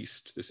the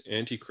beast, this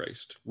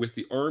Antichrist, with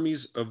the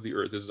armies of the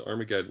earth. This is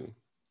Armageddon.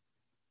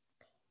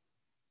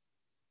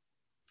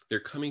 They're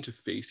coming to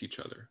face each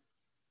other.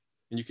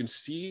 And you can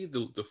see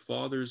the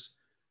Father's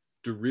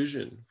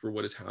derision for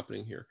what is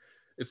happening here.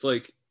 It's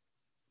like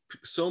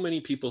so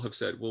many people have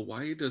said, well,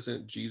 why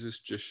doesn't Jesus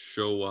just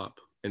show up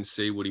and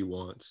say what he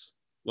wants?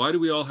 Why do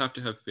we all have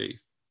to have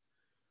faith?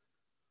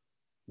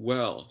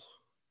 Well,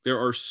 there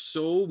are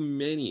so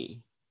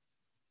many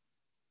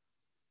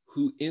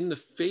who in the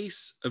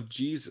face of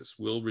Jesus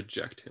will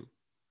reject him.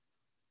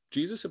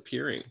 Jesus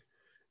appearing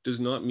does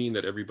not mean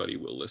that everybody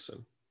will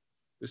listen.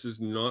 This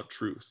is not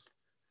truth.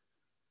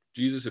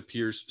 God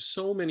appears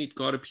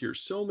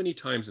so many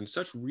times in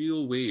such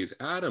real ways.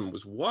 Adam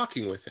was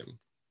walking with him.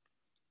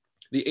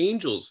 The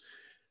angels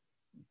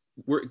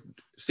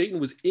Satan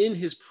was in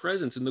his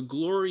presence in the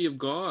glory of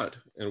God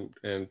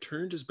and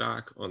turned his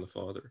back on the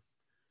Father.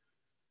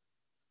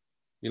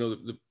 You know,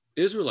 the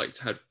Israelites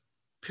had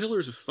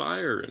pillars of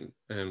fire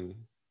and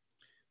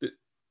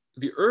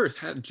the earth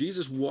had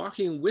Jesus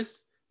walking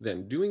with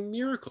them, doing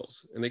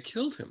miracles, and they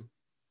killed him.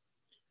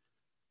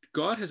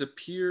 God has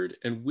appeared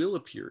and will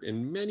appear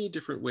in many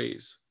different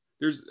ways.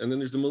 And then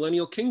there's the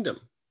millennial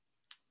kingdom,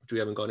 which we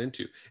haven't gone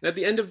into. And at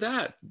the end of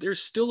that,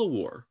 there's still a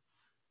war.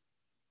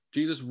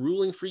 Jesus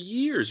ruling for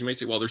years. You might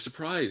say, well, they're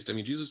surprised. I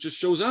mean, Jesus just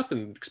shows up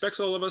and expects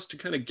all of us to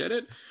kind of get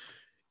it.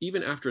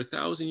 Even after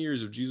 1,000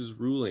 years of Jesus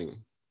ruling,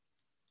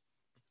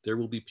 there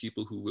will be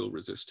people who will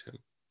resist him.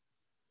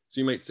 So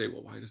you might say,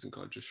 well, why doesn't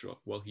God just show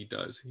up? Well, he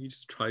does. He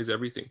just tries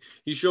everything.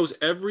 He shows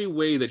every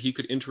way that he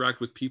could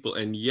interact with people,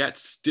 and yet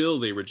still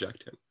they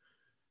reject him.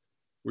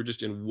 We're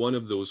just in one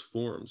of those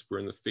forms. We're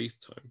in the faith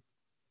time.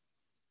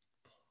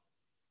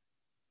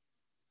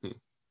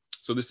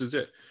 So this is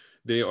it.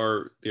 They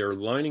are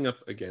lining up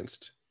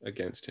against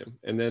him.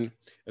 And then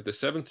at the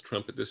seventh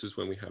trumpet, this is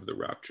when we have the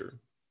rapture.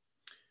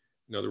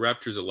 Now, the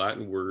rapture is a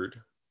Latin word,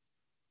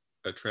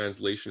 a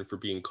translation for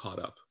being caught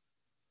up.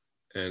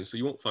 And so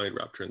you won't find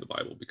rapture in the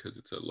Bible because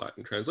it's a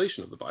Latin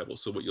translation of the Bible.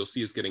 So what you'll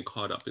see is getting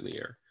caught up in the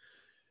air.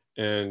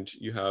 And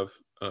you have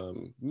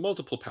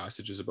multiple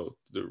passages about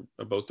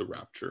the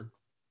rapture.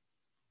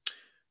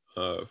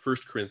 1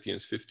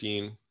 Corinthians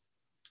 15,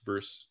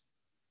 verse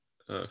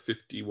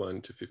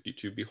 51 to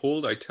 52.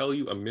 Behold, I tell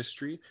you a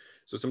mystery.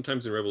 So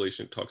sometimes in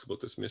Revelation it talks about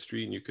this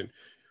mystery, and you can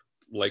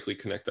likely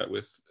connect that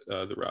with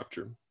the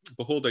rapture.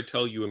 Behold, I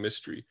tell you a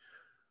mystery.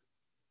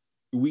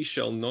 We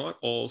shall not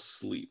all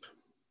sleep,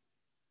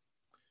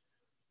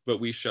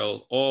 but we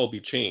shall all be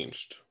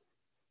changed.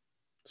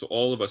 So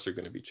all of us are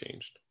going to be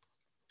changed,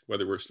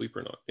 whether we're asleep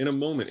or not. In a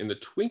moment, in the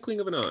twinkling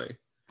of an eye.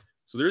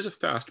 So there's a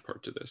fast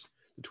part to this.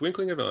 The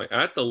twinkling of an eye,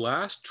 at the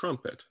last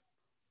trumpet.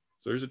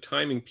 So there's a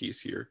timing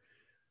piece here.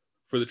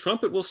 For the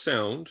trumpet will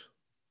sound,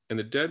 and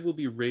the dead will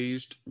be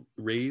raised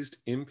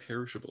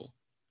imperishable,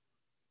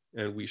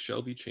 and we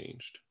shall be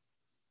changed.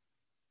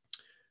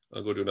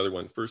 I'll go to another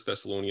one. 1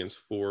 Thessalonians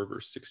 4,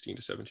 verse 16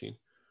 to 17.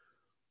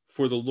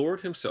 For the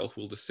Lord himself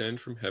will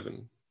descend from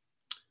heaven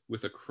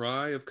with a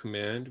cry of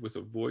command, with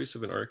a voice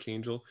of an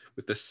archangel,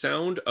 with the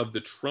sound of the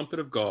trumpet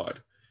of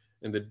God,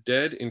 and the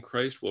dead in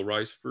Christ will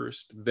rise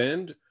first.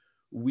 Then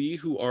we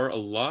who are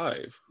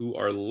alive, who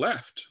are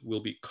left, will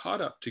be caught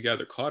up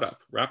together, caught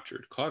up,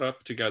 raptured, caught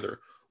up together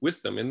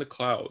with them in the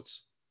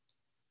clouds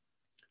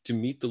to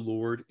meet the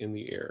Lord in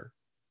the air,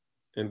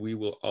 and we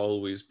will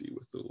always be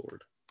with the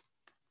Lord.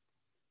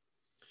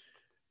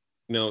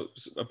 Now,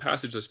 a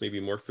passage that's maybe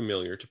more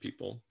familiar to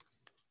people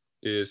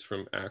is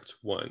from Acts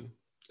 1.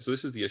 So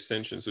this is the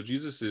ascension. So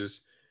Jesus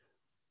is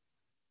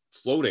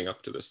floating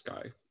up to the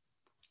sky,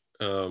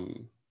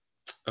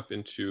 up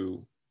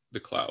into the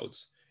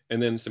clouds.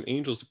 And then some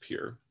angels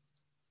appear.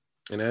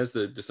 And as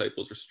the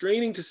disciples are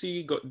straining to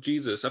see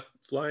Jesus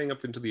flying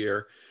up into the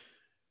air,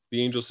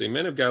 the angels say,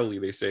 "Men of Galilee,"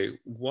 they say,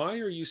 "why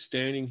are you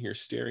standing here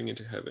staring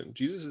into heaven?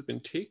 Jesus has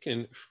been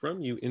taken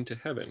from you into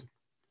heaven.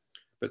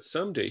 But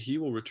someday he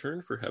will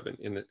return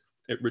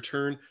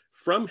return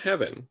from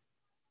heaven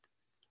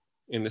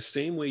in the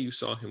same way you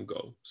saw him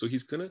go." So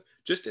he's gonna,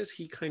 just as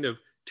he kind of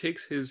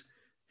takes his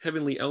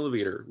heavenly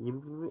elevator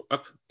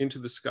up into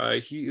the sky,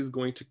 he is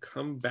going to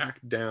come back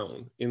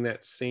down in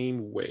that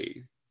same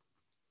way.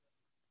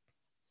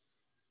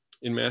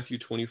 In Matthew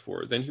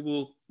 24, then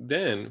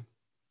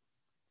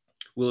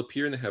will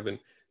appear in the heaven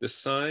the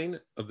sign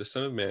of the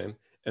Son of Man,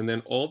 and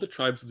then all the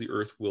tribes of the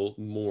earth will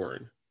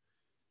mourn.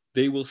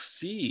 They will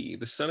see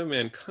the Son of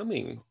Man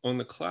coming on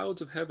the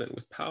clouds of heaven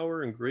with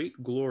power and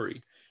great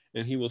glory,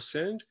 and he will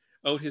send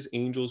out his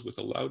angels with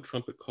a loud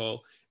trumpet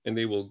call, and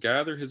they will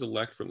gather his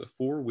elect from the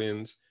four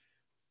winds,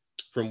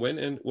 from one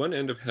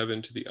end of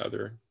heaven to the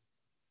other.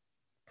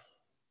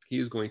 He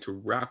is going to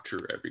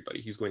rapture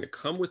everybody. He's going to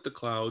come with the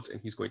clouds, and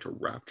he's going to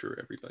rapture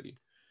everybody.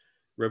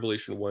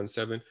 Revelation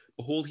 1:7,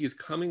 behold, he is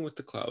coming with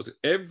the clouds, and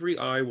every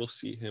eye will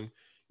see him,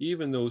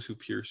 even those who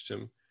pierced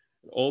him.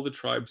 And all the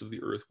tribes of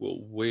the earth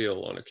will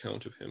wail on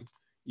account of him.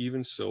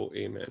 Even so,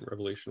 amen.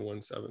 Revelation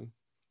 1:7.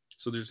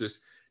 So there's this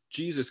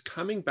Jesus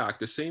coming back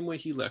the same way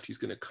he left. He's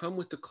going to come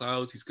with the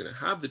clouds. He's going to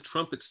have the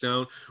trumpet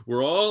sound.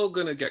 We're all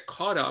going to get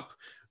caught up.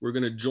 We're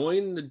going to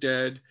join the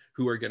dead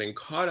who are getting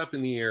caught up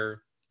in the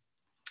air.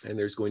 And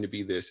there's going to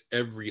be this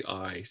every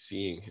eye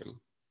seeing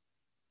him.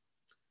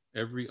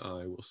 Every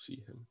eye will see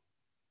him.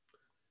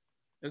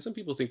 And some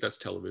people think that's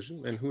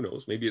television, and who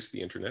knows, maybe it's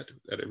the internet,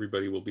 that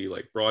everybody will be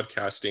like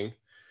broadcasting.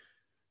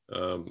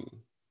 But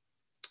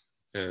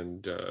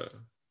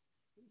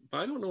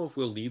I don't know if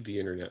we'll need the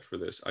internet for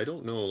this. I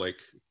don't know,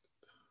 like,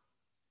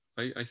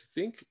 I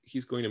think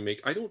he's going to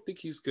I don't think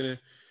he's going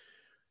to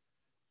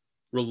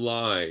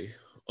rely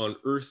on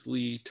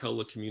earthly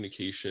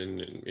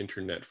telecommunication and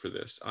internet for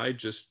this. I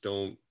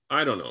don't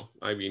know.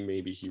 I mean,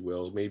 maybe he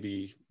will.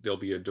 Maybe there'll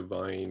be a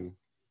divine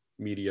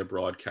media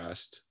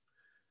broadcast.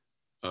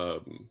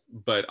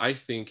 But I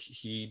think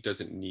he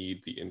doesn't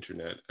need the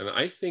internet. And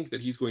I think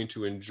that he's going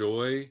to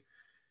enjoy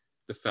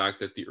the fact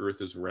that the earth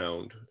is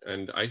round.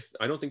 And I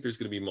don't think there's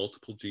going to be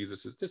multiple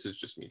Jesuses. This is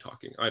just me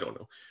talking. I don't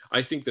know.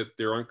 I think that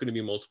there aren't going to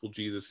be multiple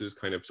Jesuses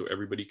kind of so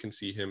everybody can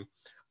see him.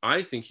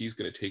 I think he's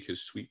going to take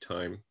his sweet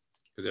time,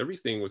 because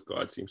everything with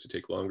God seems to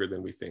take longer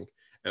than we think.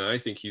 And I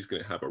think he's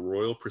going to have a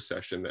royal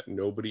procession that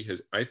nobody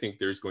has. I think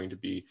there's going to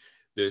be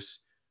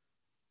this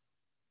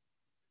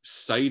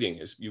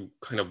sighting as you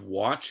kind of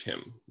watch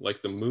him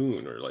like the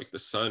moon or like the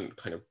sun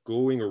kind of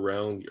going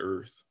around the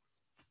earth.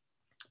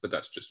 But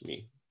that's just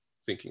me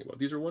thinking about.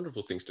 These are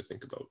wonderful things to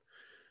think about.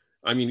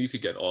 I mean, you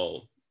could get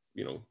all,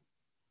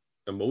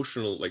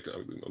 emotional,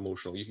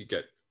 you could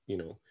get,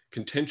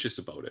 contentious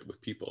about it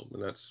with people,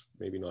 and that's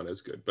maybe not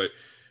as good. But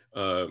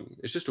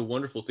it's just a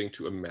wonderful thing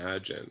to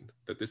imagine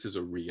that this is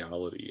a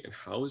reality, and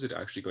how is it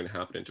actually going to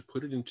happen, and to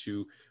put it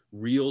into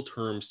real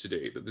terms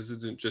today, that this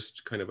isn't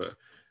just kind of a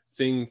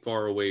thing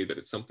far away, that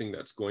it's something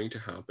that's going to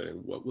happen,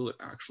 and what will it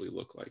actually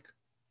look like.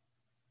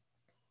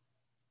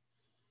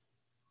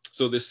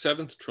 So this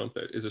seventh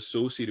trumpet is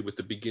associated with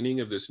the beginning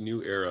of this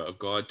new era of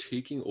God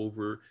taking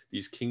over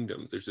these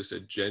kingdoms. There's this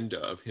agenda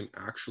of him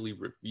actually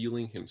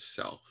revealing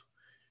himself.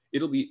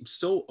 It'll be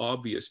so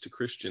obvious to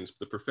Christians.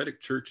 The prophetic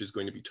church is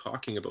going to be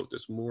talking about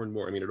this more and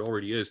more. I mean, it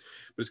already is,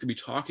 but it's going to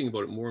be talking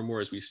about it more and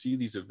more as we see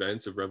these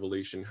events of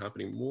Revelation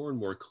happening more and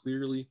more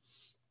clearly.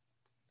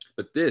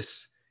 But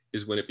this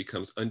is when it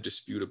becomes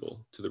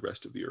undisputable to the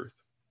rest of the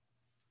earth.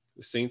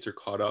 The saints are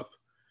caught up.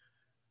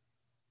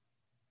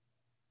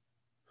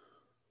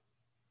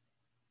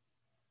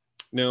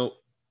 Now,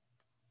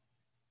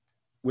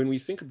 when we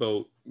think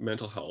about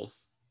mental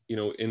health,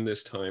 in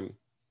this time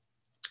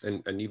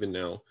and even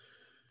now,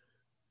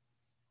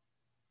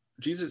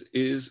 Jesus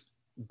is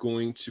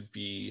going to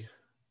be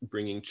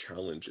bringing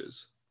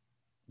challenges.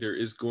 There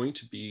is going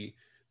to be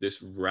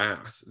this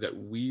wrath that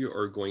we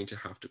are going to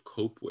have to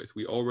cope with.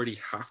 We already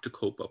have to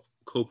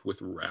cope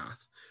with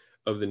wrath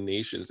of the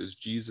nations as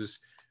Jesus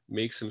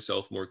makes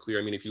himself more clear.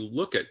 I mean, if you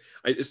look at,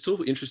 it's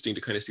so interesting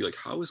to kind of see, like,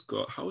 how is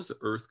the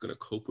earth going to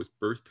cope with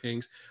birth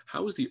pangs?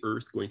 How is the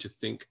earth going to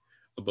think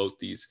about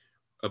these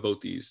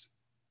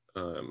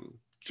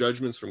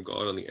judgments from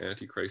God on the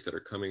Antichrist that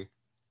are coming?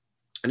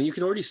 And you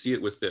can already see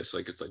it with this,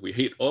 like, it's like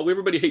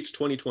everybody hates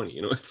 2020,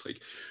 it's like,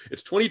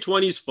 it's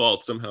 2020's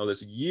fault somehow.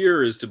 This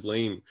year is to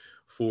blame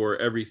for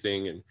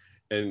everything.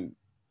 And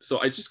so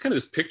I just kind of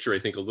this picture, I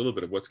think, a little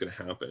bit of what's going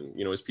to happen,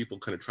 as people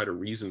kind of try to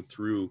reason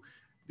through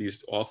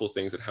these awful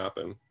things that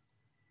happen.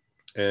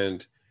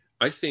 And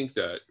I think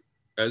that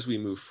as we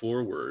move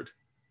forward,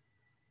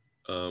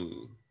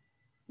 from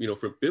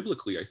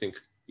biblically, I think,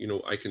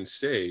 I can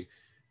say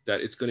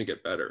that it's going to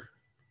get better,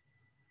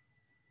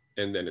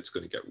 and then it's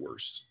going to get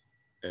worse,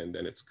 and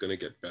then it's going to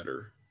get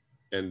better,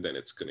 and then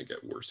it's going to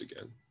get worse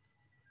again.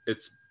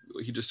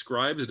 He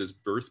describes it as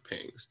birth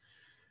pangs.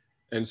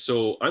 And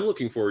so I'm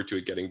looking forward to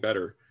it getting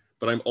better,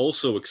 but I'm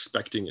also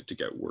expecting it to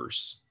get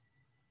worse.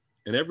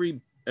 And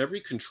every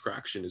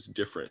contraction is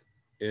different.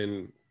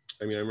 And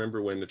I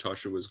remember when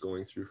Natasha was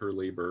going through her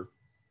labor,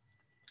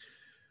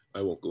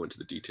 I won't go into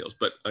the details,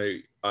 but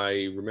I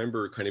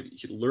remember kind of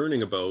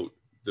learning about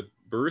the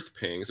birth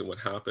pangs and what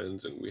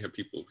happens. And we have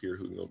people here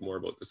who know more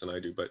about this than I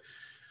do, but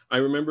I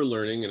remember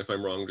learning, and if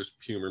I'm wrong,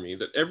 just humor me,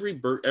 that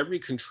every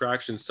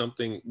contraction,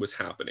 something was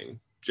happening,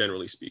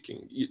 generally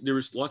speaking. There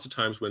was lots of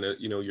times when,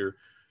 you're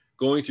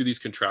going through these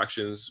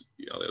contractions,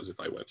 that was if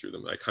I went through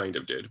them, I kind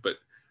of did, but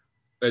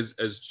as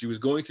she was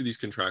going through these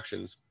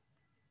contractions,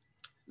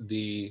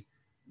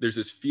 there's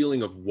this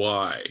feeling of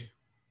why,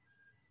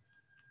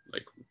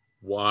 like,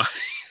 why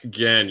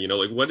again,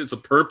 like, what is the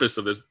purpose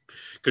of this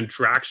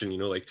contraction?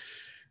 Like,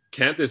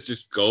 can't this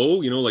just go,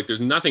 like,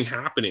 there's nothing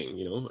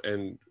happening,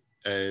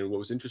 and what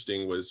was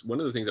interesting was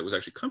one of the things that was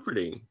actually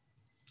comforting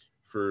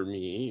for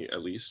me,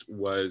 at least,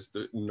 was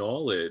the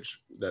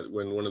knowledge that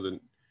when one of the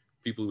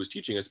people who was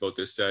teaching us about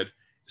this said,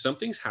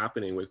 something's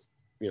happening with,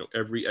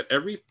 at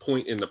every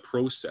point in the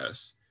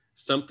process,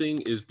 something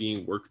is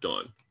being worked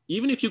on,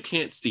 even if you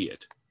can't see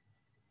it.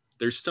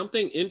 There's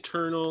something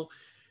internal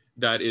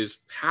that is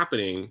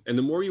happening. And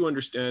the more you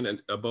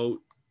understand about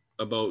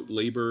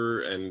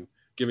labor and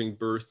giving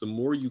birth, the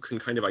more you can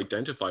kind of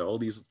identify all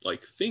these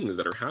like things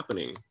that are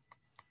happening.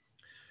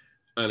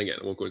 And again,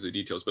 I won't go into the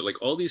details, but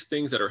like all these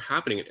things that are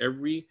happening at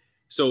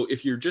so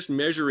if you're just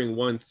measuring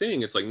one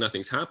thing, it's like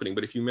nothing's happening.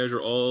 But if you measure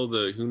all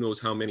the, who knows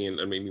how many, and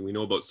maybe we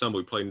know about some, but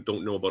we probably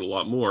don't know about a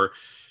lot more,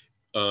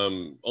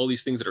 all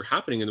these things that are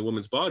happening in the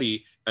woman's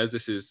body, as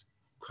this is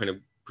kind of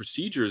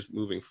procedures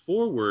moving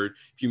forward,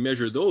 if you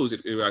measure those,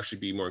 it will actually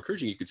be more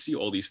encouraging. You could see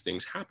all these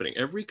things happening.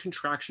 Every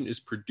contraction is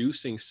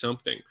producing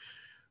something.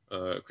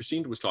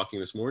 Christine was talking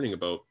this morning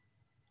about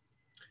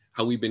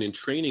how we've been in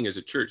training as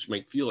a church.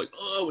 Might feel like,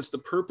 oh, what's the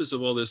purpose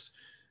of all this,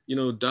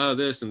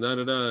 this and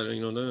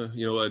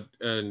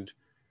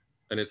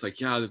and it's like,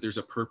 yeah, that there's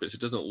a purpose.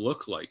 It doesn't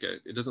look like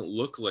it. It doesn't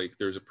look like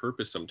there's a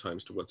purpose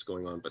sometimes to what's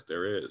going on, but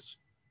there is.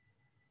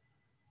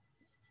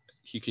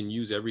 He can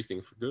use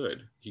everything for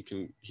good. He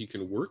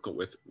can work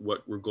with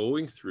what we're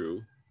going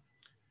through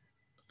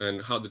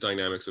and how the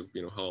dynamics of,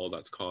 how all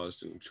that's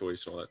caused and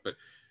choice and all that, but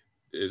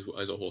is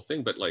as a whole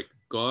thing. But like,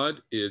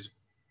 God is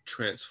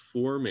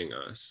transforming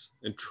us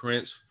and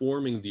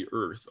transforming the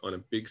earth on a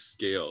big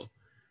scale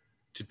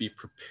to be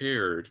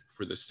prepared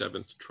for the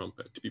seventh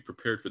trumpet, to be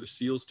prepared for the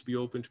seals to be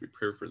opened, to be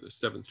prepared for the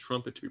seventh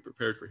trumpet, to be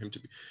prepared for him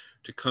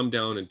to come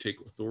down and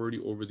take authority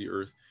over the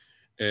earth.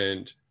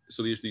 And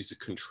so there's these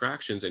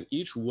contractions, and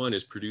each one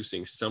is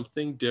producing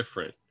something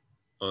different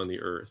on the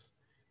earth.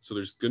 So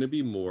there's going to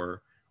be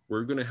more.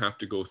 We're going to have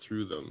to go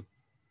through them.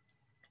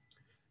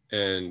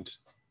 And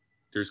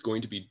there's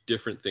going to be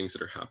different things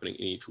that are happening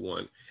in each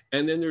one.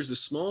 And then there's the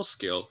small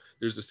scale.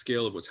 There's the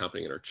scale of what's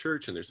happening in our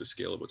church, and there's the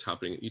scale of what's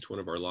happening in each one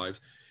of our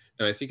lives.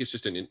 And I think it's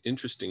just an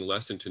interesting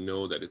lesson to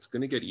know that it's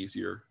going to get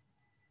easier,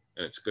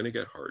 and it's going to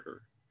get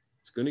harder.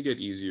 It's going to get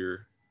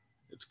easier.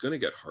 It's going to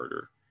get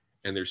harder.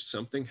 And there's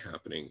something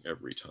happening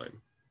every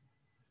time.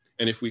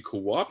 And if we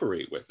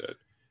cooperate with it,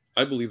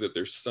 I believe that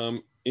there's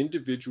some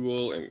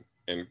individual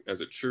and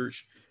as a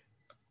church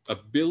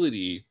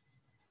ability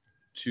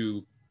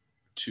to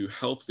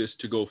help this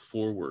to go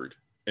forward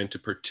and to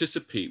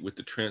participate with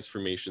the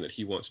transformation that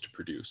he wants to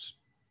produce.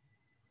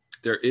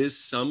 There is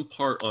some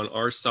part on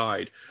our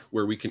side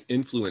where we can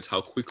influence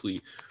how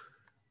quickly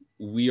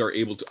we are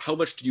able to, how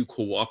much do you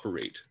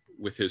cooperate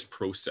with his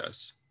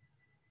process?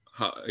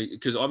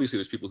 Because obviously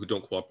there's people who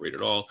don't cooperate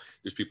at all.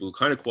 There's people who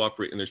kind of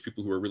cooperate, and there's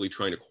people who are really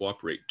trying to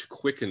cooperate to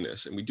quicken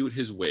this. And we do it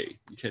his way.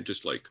 You can't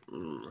just like,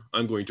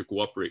 I'm going to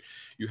cooperate.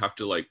 You have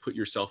to like put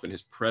yourself in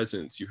his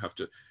presence. You have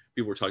to,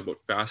 people were talking about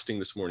fasting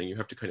this morning. You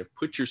have to kind of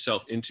put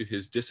yourself into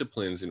his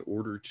disciplines in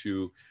order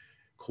to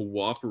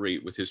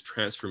cooperate with his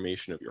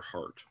transformation of your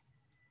heart,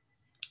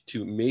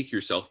 to make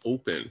yourself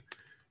open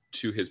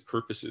to his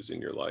purposes in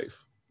your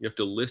life. You have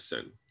to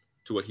listen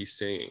to what he's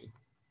saying.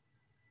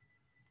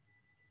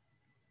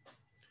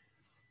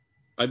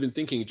 I've been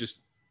thinking,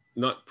 just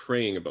not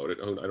praying about it.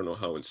 I don't know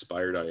how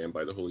inspired I am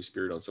by the Holy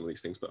Spirit on some of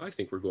these things, but I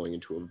think we're going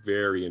into a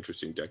very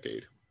interesting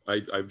decade.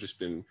 I've just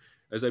been,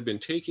 as I've been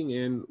taking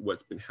in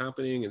what's been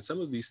happening and some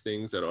of these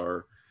things that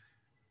are,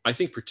 I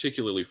think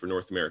particularly for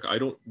North America, I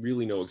don't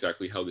really know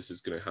exactly how this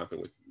is going to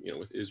happen with,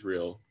 with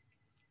Israel,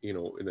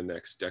 in the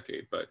next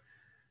decade, but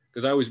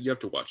because you have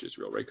to watch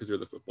Israel, right? Because they're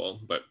the football,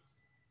 but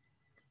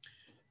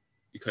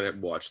you kind of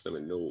watch them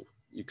and know,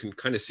 you can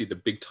kind of see the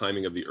big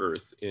timing of the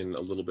earth in a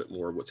little bit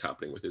more of what's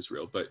happening with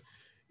Israel. But,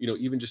 you know,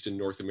 even just in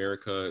North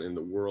America and in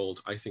the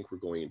world, I think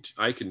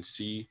I can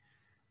see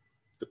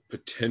the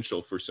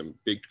potential for some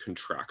big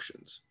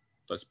contractions.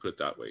 Let's put it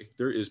that way.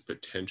 There is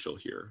potential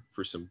here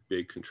for some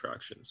big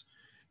contractions.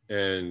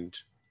 And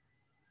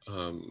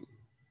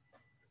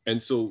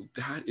so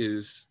that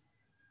is,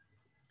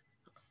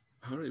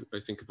 how do I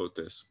think about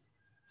this?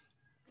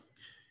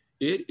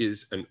 It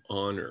is an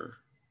honor.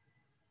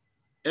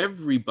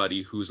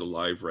 Everybody who's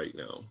alive right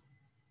now,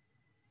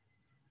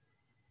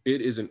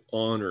 it is an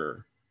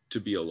honor to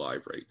be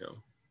alive right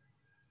now.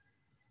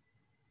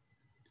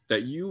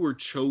 That you were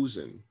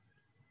chosen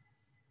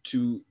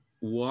to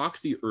walk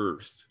the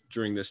earth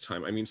during this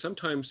time. I mean,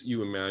 sometimes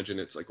you imagine,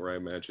 it's like, or I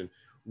imagine,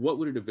 what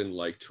would it have been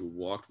like to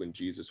walk when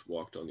Jesus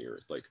walked on the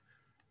earth? Like,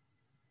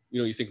 you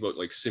know, you think about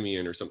like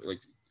Simeon or something,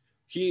 like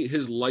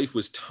his life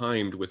was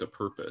timed with a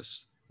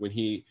purpose when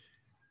he,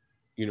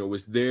 you know,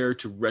 was there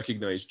to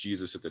recognize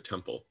Jesus at the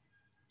temple.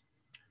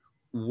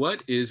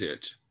 What is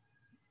it?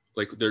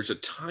 Like, there's a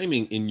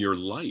timing in your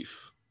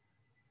life.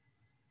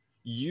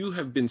 You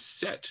have been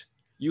set,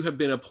 you have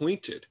been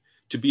appointed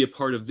to be a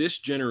part of this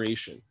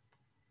generation.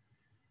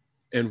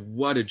 And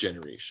what a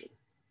generation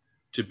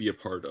to be a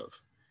part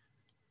of.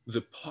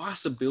 The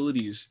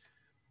possibilities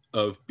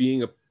of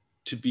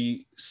to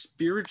be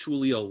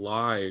spiritually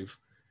alive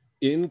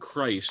in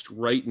Christ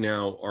right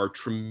now are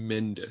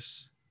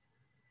tremendous.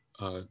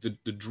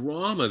 The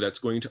drama that's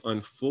going to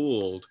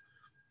unfold,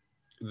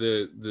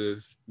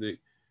 the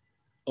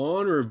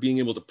honor of being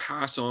able to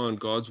pass on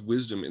God's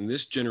wisdom in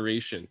this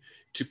generation,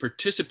 to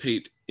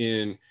participate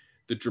in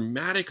the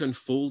dramatic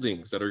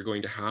unfoldings that are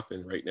going to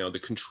happen right now, the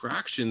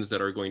contractions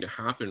that are going to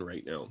happen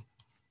right now,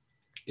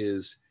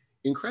 is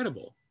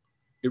incredible.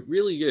 It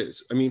really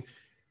is. I mean,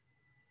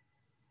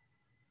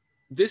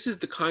 this is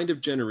the kind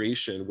of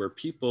generation where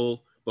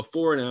people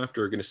before and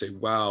after are going to say,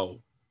 wow,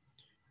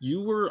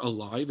 you were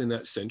alive in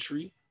that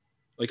century?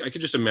 Like, I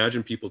could just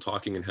imagine people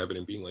talking in heaven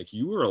and being like,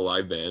 you were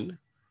alive then?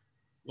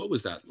 What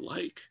was that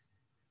like?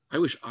 I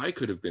wish I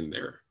could have been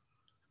there.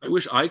 I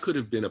wish I could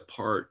have been a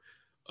part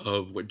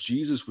of what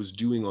Jesus was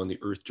doing on the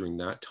earth during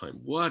that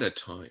time. What a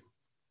time.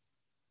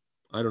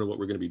 I don't know what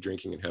we're going to be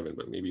drinking in heaven,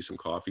 but maybe some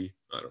coffee.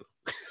 I don't know.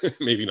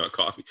 Maybe not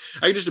coffee.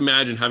 I can just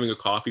imagine having a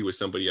coffee with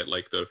somebody at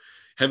like the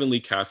Heavenly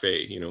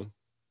Cafe, you know,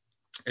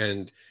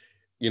 and,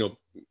 you know,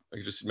 I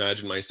can just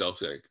imagine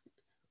myself like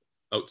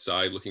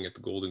outside looking at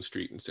the Golden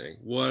Street and saying,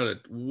 what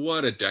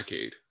a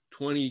decade.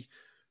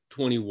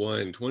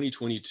 2021,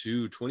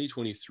 2022,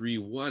 2023,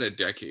 what a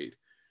decade.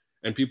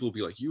 And people will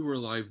be like, you were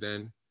alive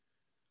then?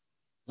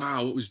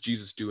 Wow, what was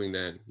Jesus doing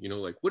then? You know,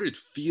 like, what did it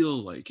feel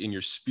like in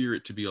your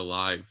spirit to be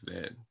alive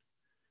then?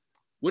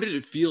 What did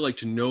it feel like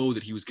to know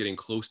that he was getting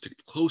closer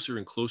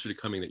and closer to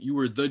coming, that you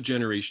were the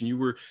generation, you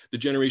were the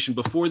generation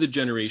before the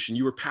generation,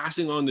 you were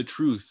passing on the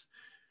truth?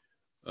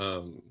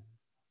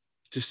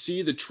 To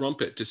see the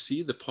trumpet, to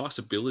see the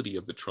possibility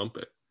of the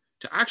trumpet,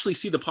 to actually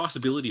see the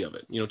possibility of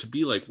it, you know, to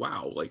be like,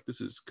 wow, like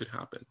could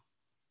happen.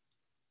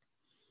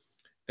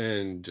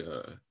 And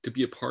to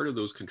be a part of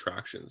those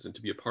contractions and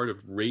to be a part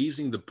of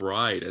raising the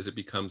bride as it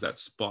becomes that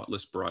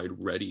spotless bride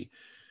ready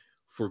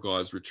for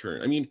God's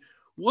return. I mean,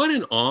 what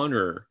an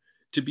honor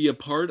to be a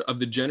part of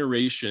the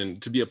generation,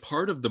 to be a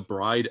part of the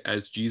bride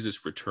as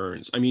Jesus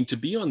returns. I mean, to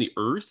be on the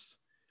earth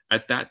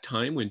at that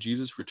time when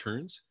Jesus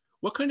returns,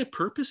 what kind of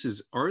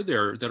purposes are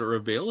there that are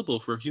available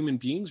for human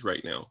beings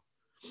right now?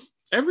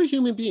 Every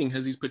human being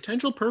has these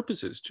potential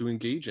purposes to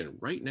engage in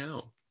right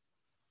now.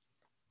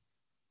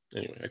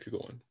 Anyway, I could go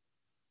on.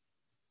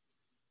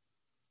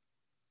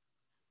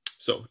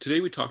 So today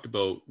we talked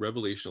about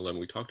Revelation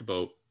 11. We talked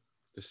about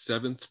the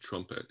seventh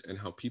trumpet and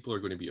how people are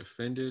going to be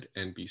offended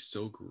and be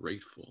so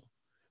grateful.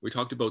 We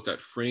talked about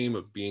that frame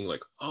of being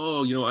like,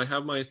 oh, you know, I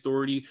have my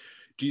authority.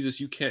 Jesus,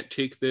 you can't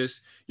take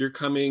this. You're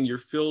coming. You're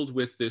filled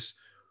with this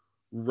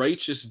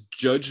righteous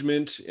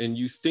judgment and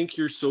you think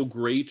you're so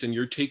great and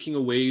you're taking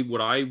away what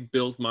I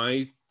built,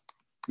 my,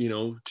 you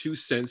know, 2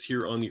 cents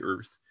here on the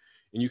earth.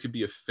 And you could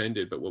be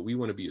offended, but what we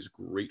want to be is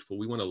grateful.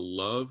 We want to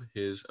love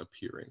his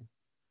appearing.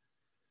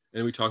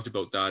 And we talked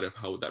about that, of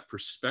how that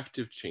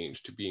perspective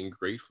change to being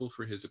grateful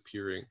for his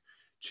appearing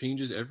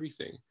changes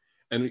everything.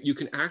 And you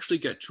can actually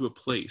get to a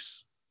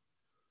place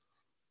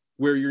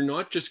where you're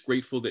not just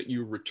grateful that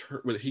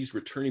he's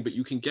returning, but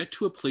you can get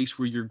to a place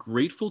where you're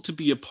grateful to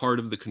be a part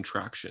of the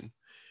contraction.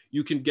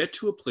 You can get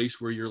to a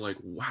place where you're like,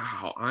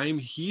 wow, I'm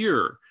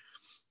here.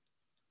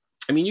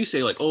 I mean, you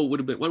say like, oh, what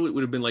would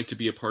it have been like to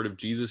be a part of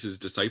Jesus's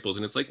disciples?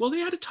 And it's like, well, they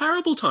had a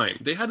terrible time.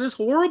 They had this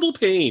horrible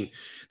pain.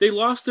 They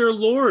lost their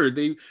Lord.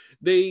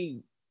 They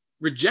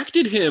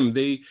rejected him.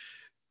 They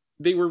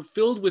were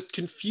filled with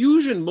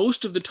confusion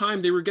most of the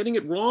time. They were getting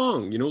it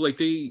wrong, you know, like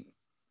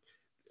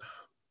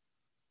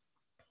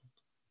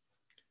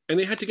and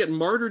they had to get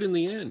martyred in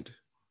the end.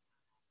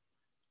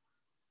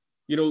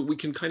 You know, we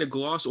can kind of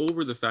gloss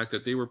over the fact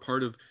that they were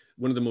part of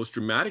one of the most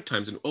dramatic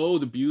times, and oh,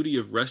 the beauty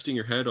of resting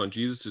your head on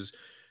Jesus's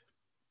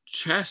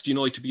chest,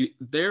 like to be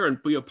there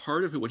and be a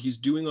part of it, what he's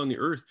doing on the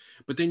earth.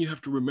 But then you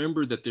have to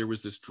remember that there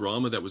was this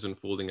drama that was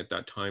unfolding at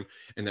that time,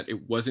 and that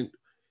it wasn't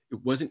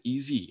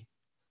easy.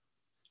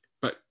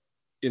 But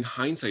in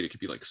hindsight, it could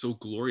be like so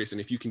glorious.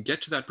 And if you can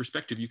get to that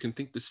perspective, you can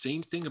think the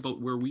same thing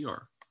about where we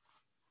are.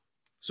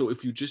 So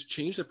if you just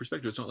change that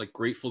perspective, it's not like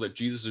grateful that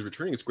Jesus is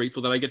returning. It's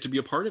grateful that I get to be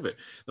a part of it,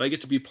 that I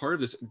get to be a part of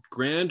this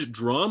grand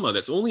drama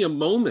that's only a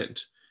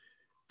moment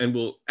and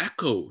will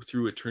echo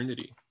through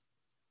eternity.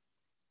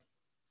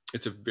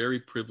 It's a very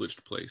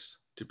privileged place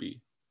to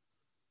be.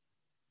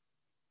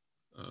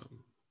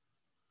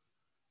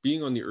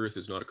 Being on the earth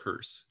is not a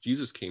curse.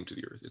 Jesus came to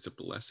the earth. It's a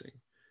blessing.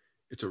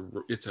 It's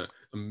a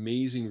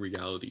amazing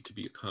reality to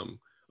become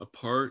a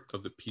part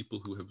of the people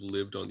who have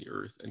lived on the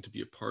earth and to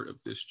be a part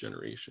of this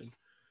generation.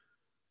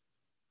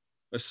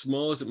 As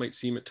small as it might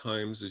seem at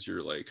times as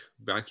you're like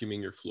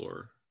vacuuming your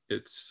floor,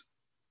 it's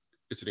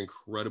an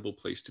incredible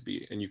place to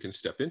be. And you can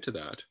step into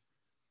that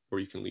or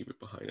you can leave it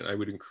behind. And I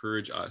would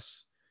encourage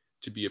us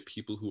to be a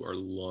people who are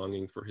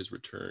longing for his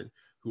return,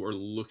 who are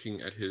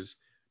looking at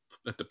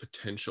the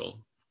potential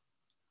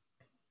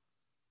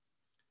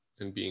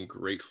and being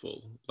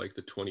grateful, like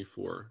the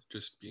 24,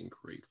 just being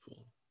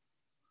grateful.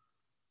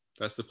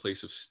 That's the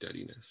place of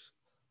steadiness,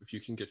 if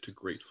you can get to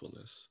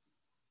gratefulness.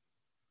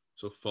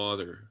 So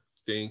Father,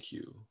 thank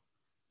you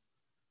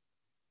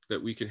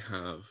that we can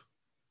have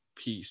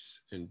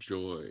peace and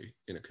joy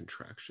in a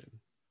contraction.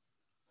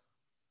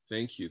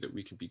 Thank you that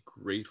we can be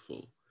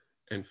grateful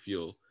and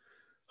feel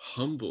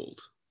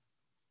humbled.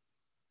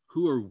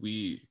 Who are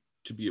we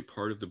to be a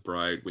part of the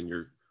bride when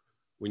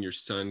your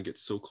son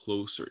gets so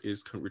close or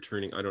is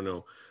returning? I don't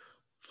know.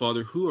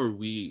 Father, who are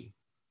we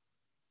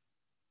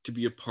to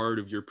be a part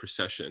of your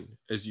procession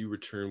as you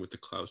return with the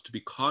clouds, to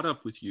be caught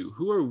up with you?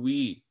 Who are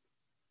we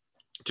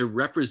to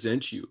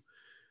represent you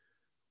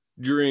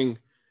during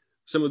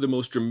some of the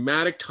most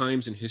dramatic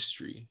times in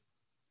history?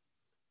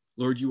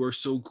 Lord, you are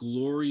so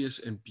glorious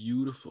and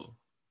beautiful.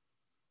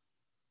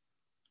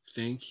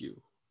 Thank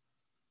you.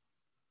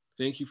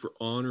 Thank you for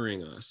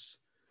honoring us,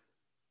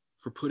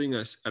 for putting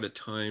us at a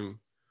time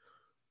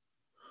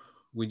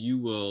when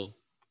your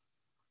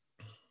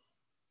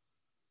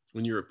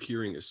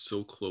appearing is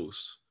so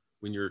close,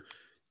 when you're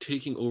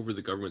taking over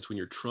the governments, when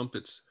your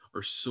trumpets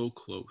are so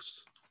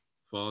close.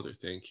 Father,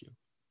 thank you.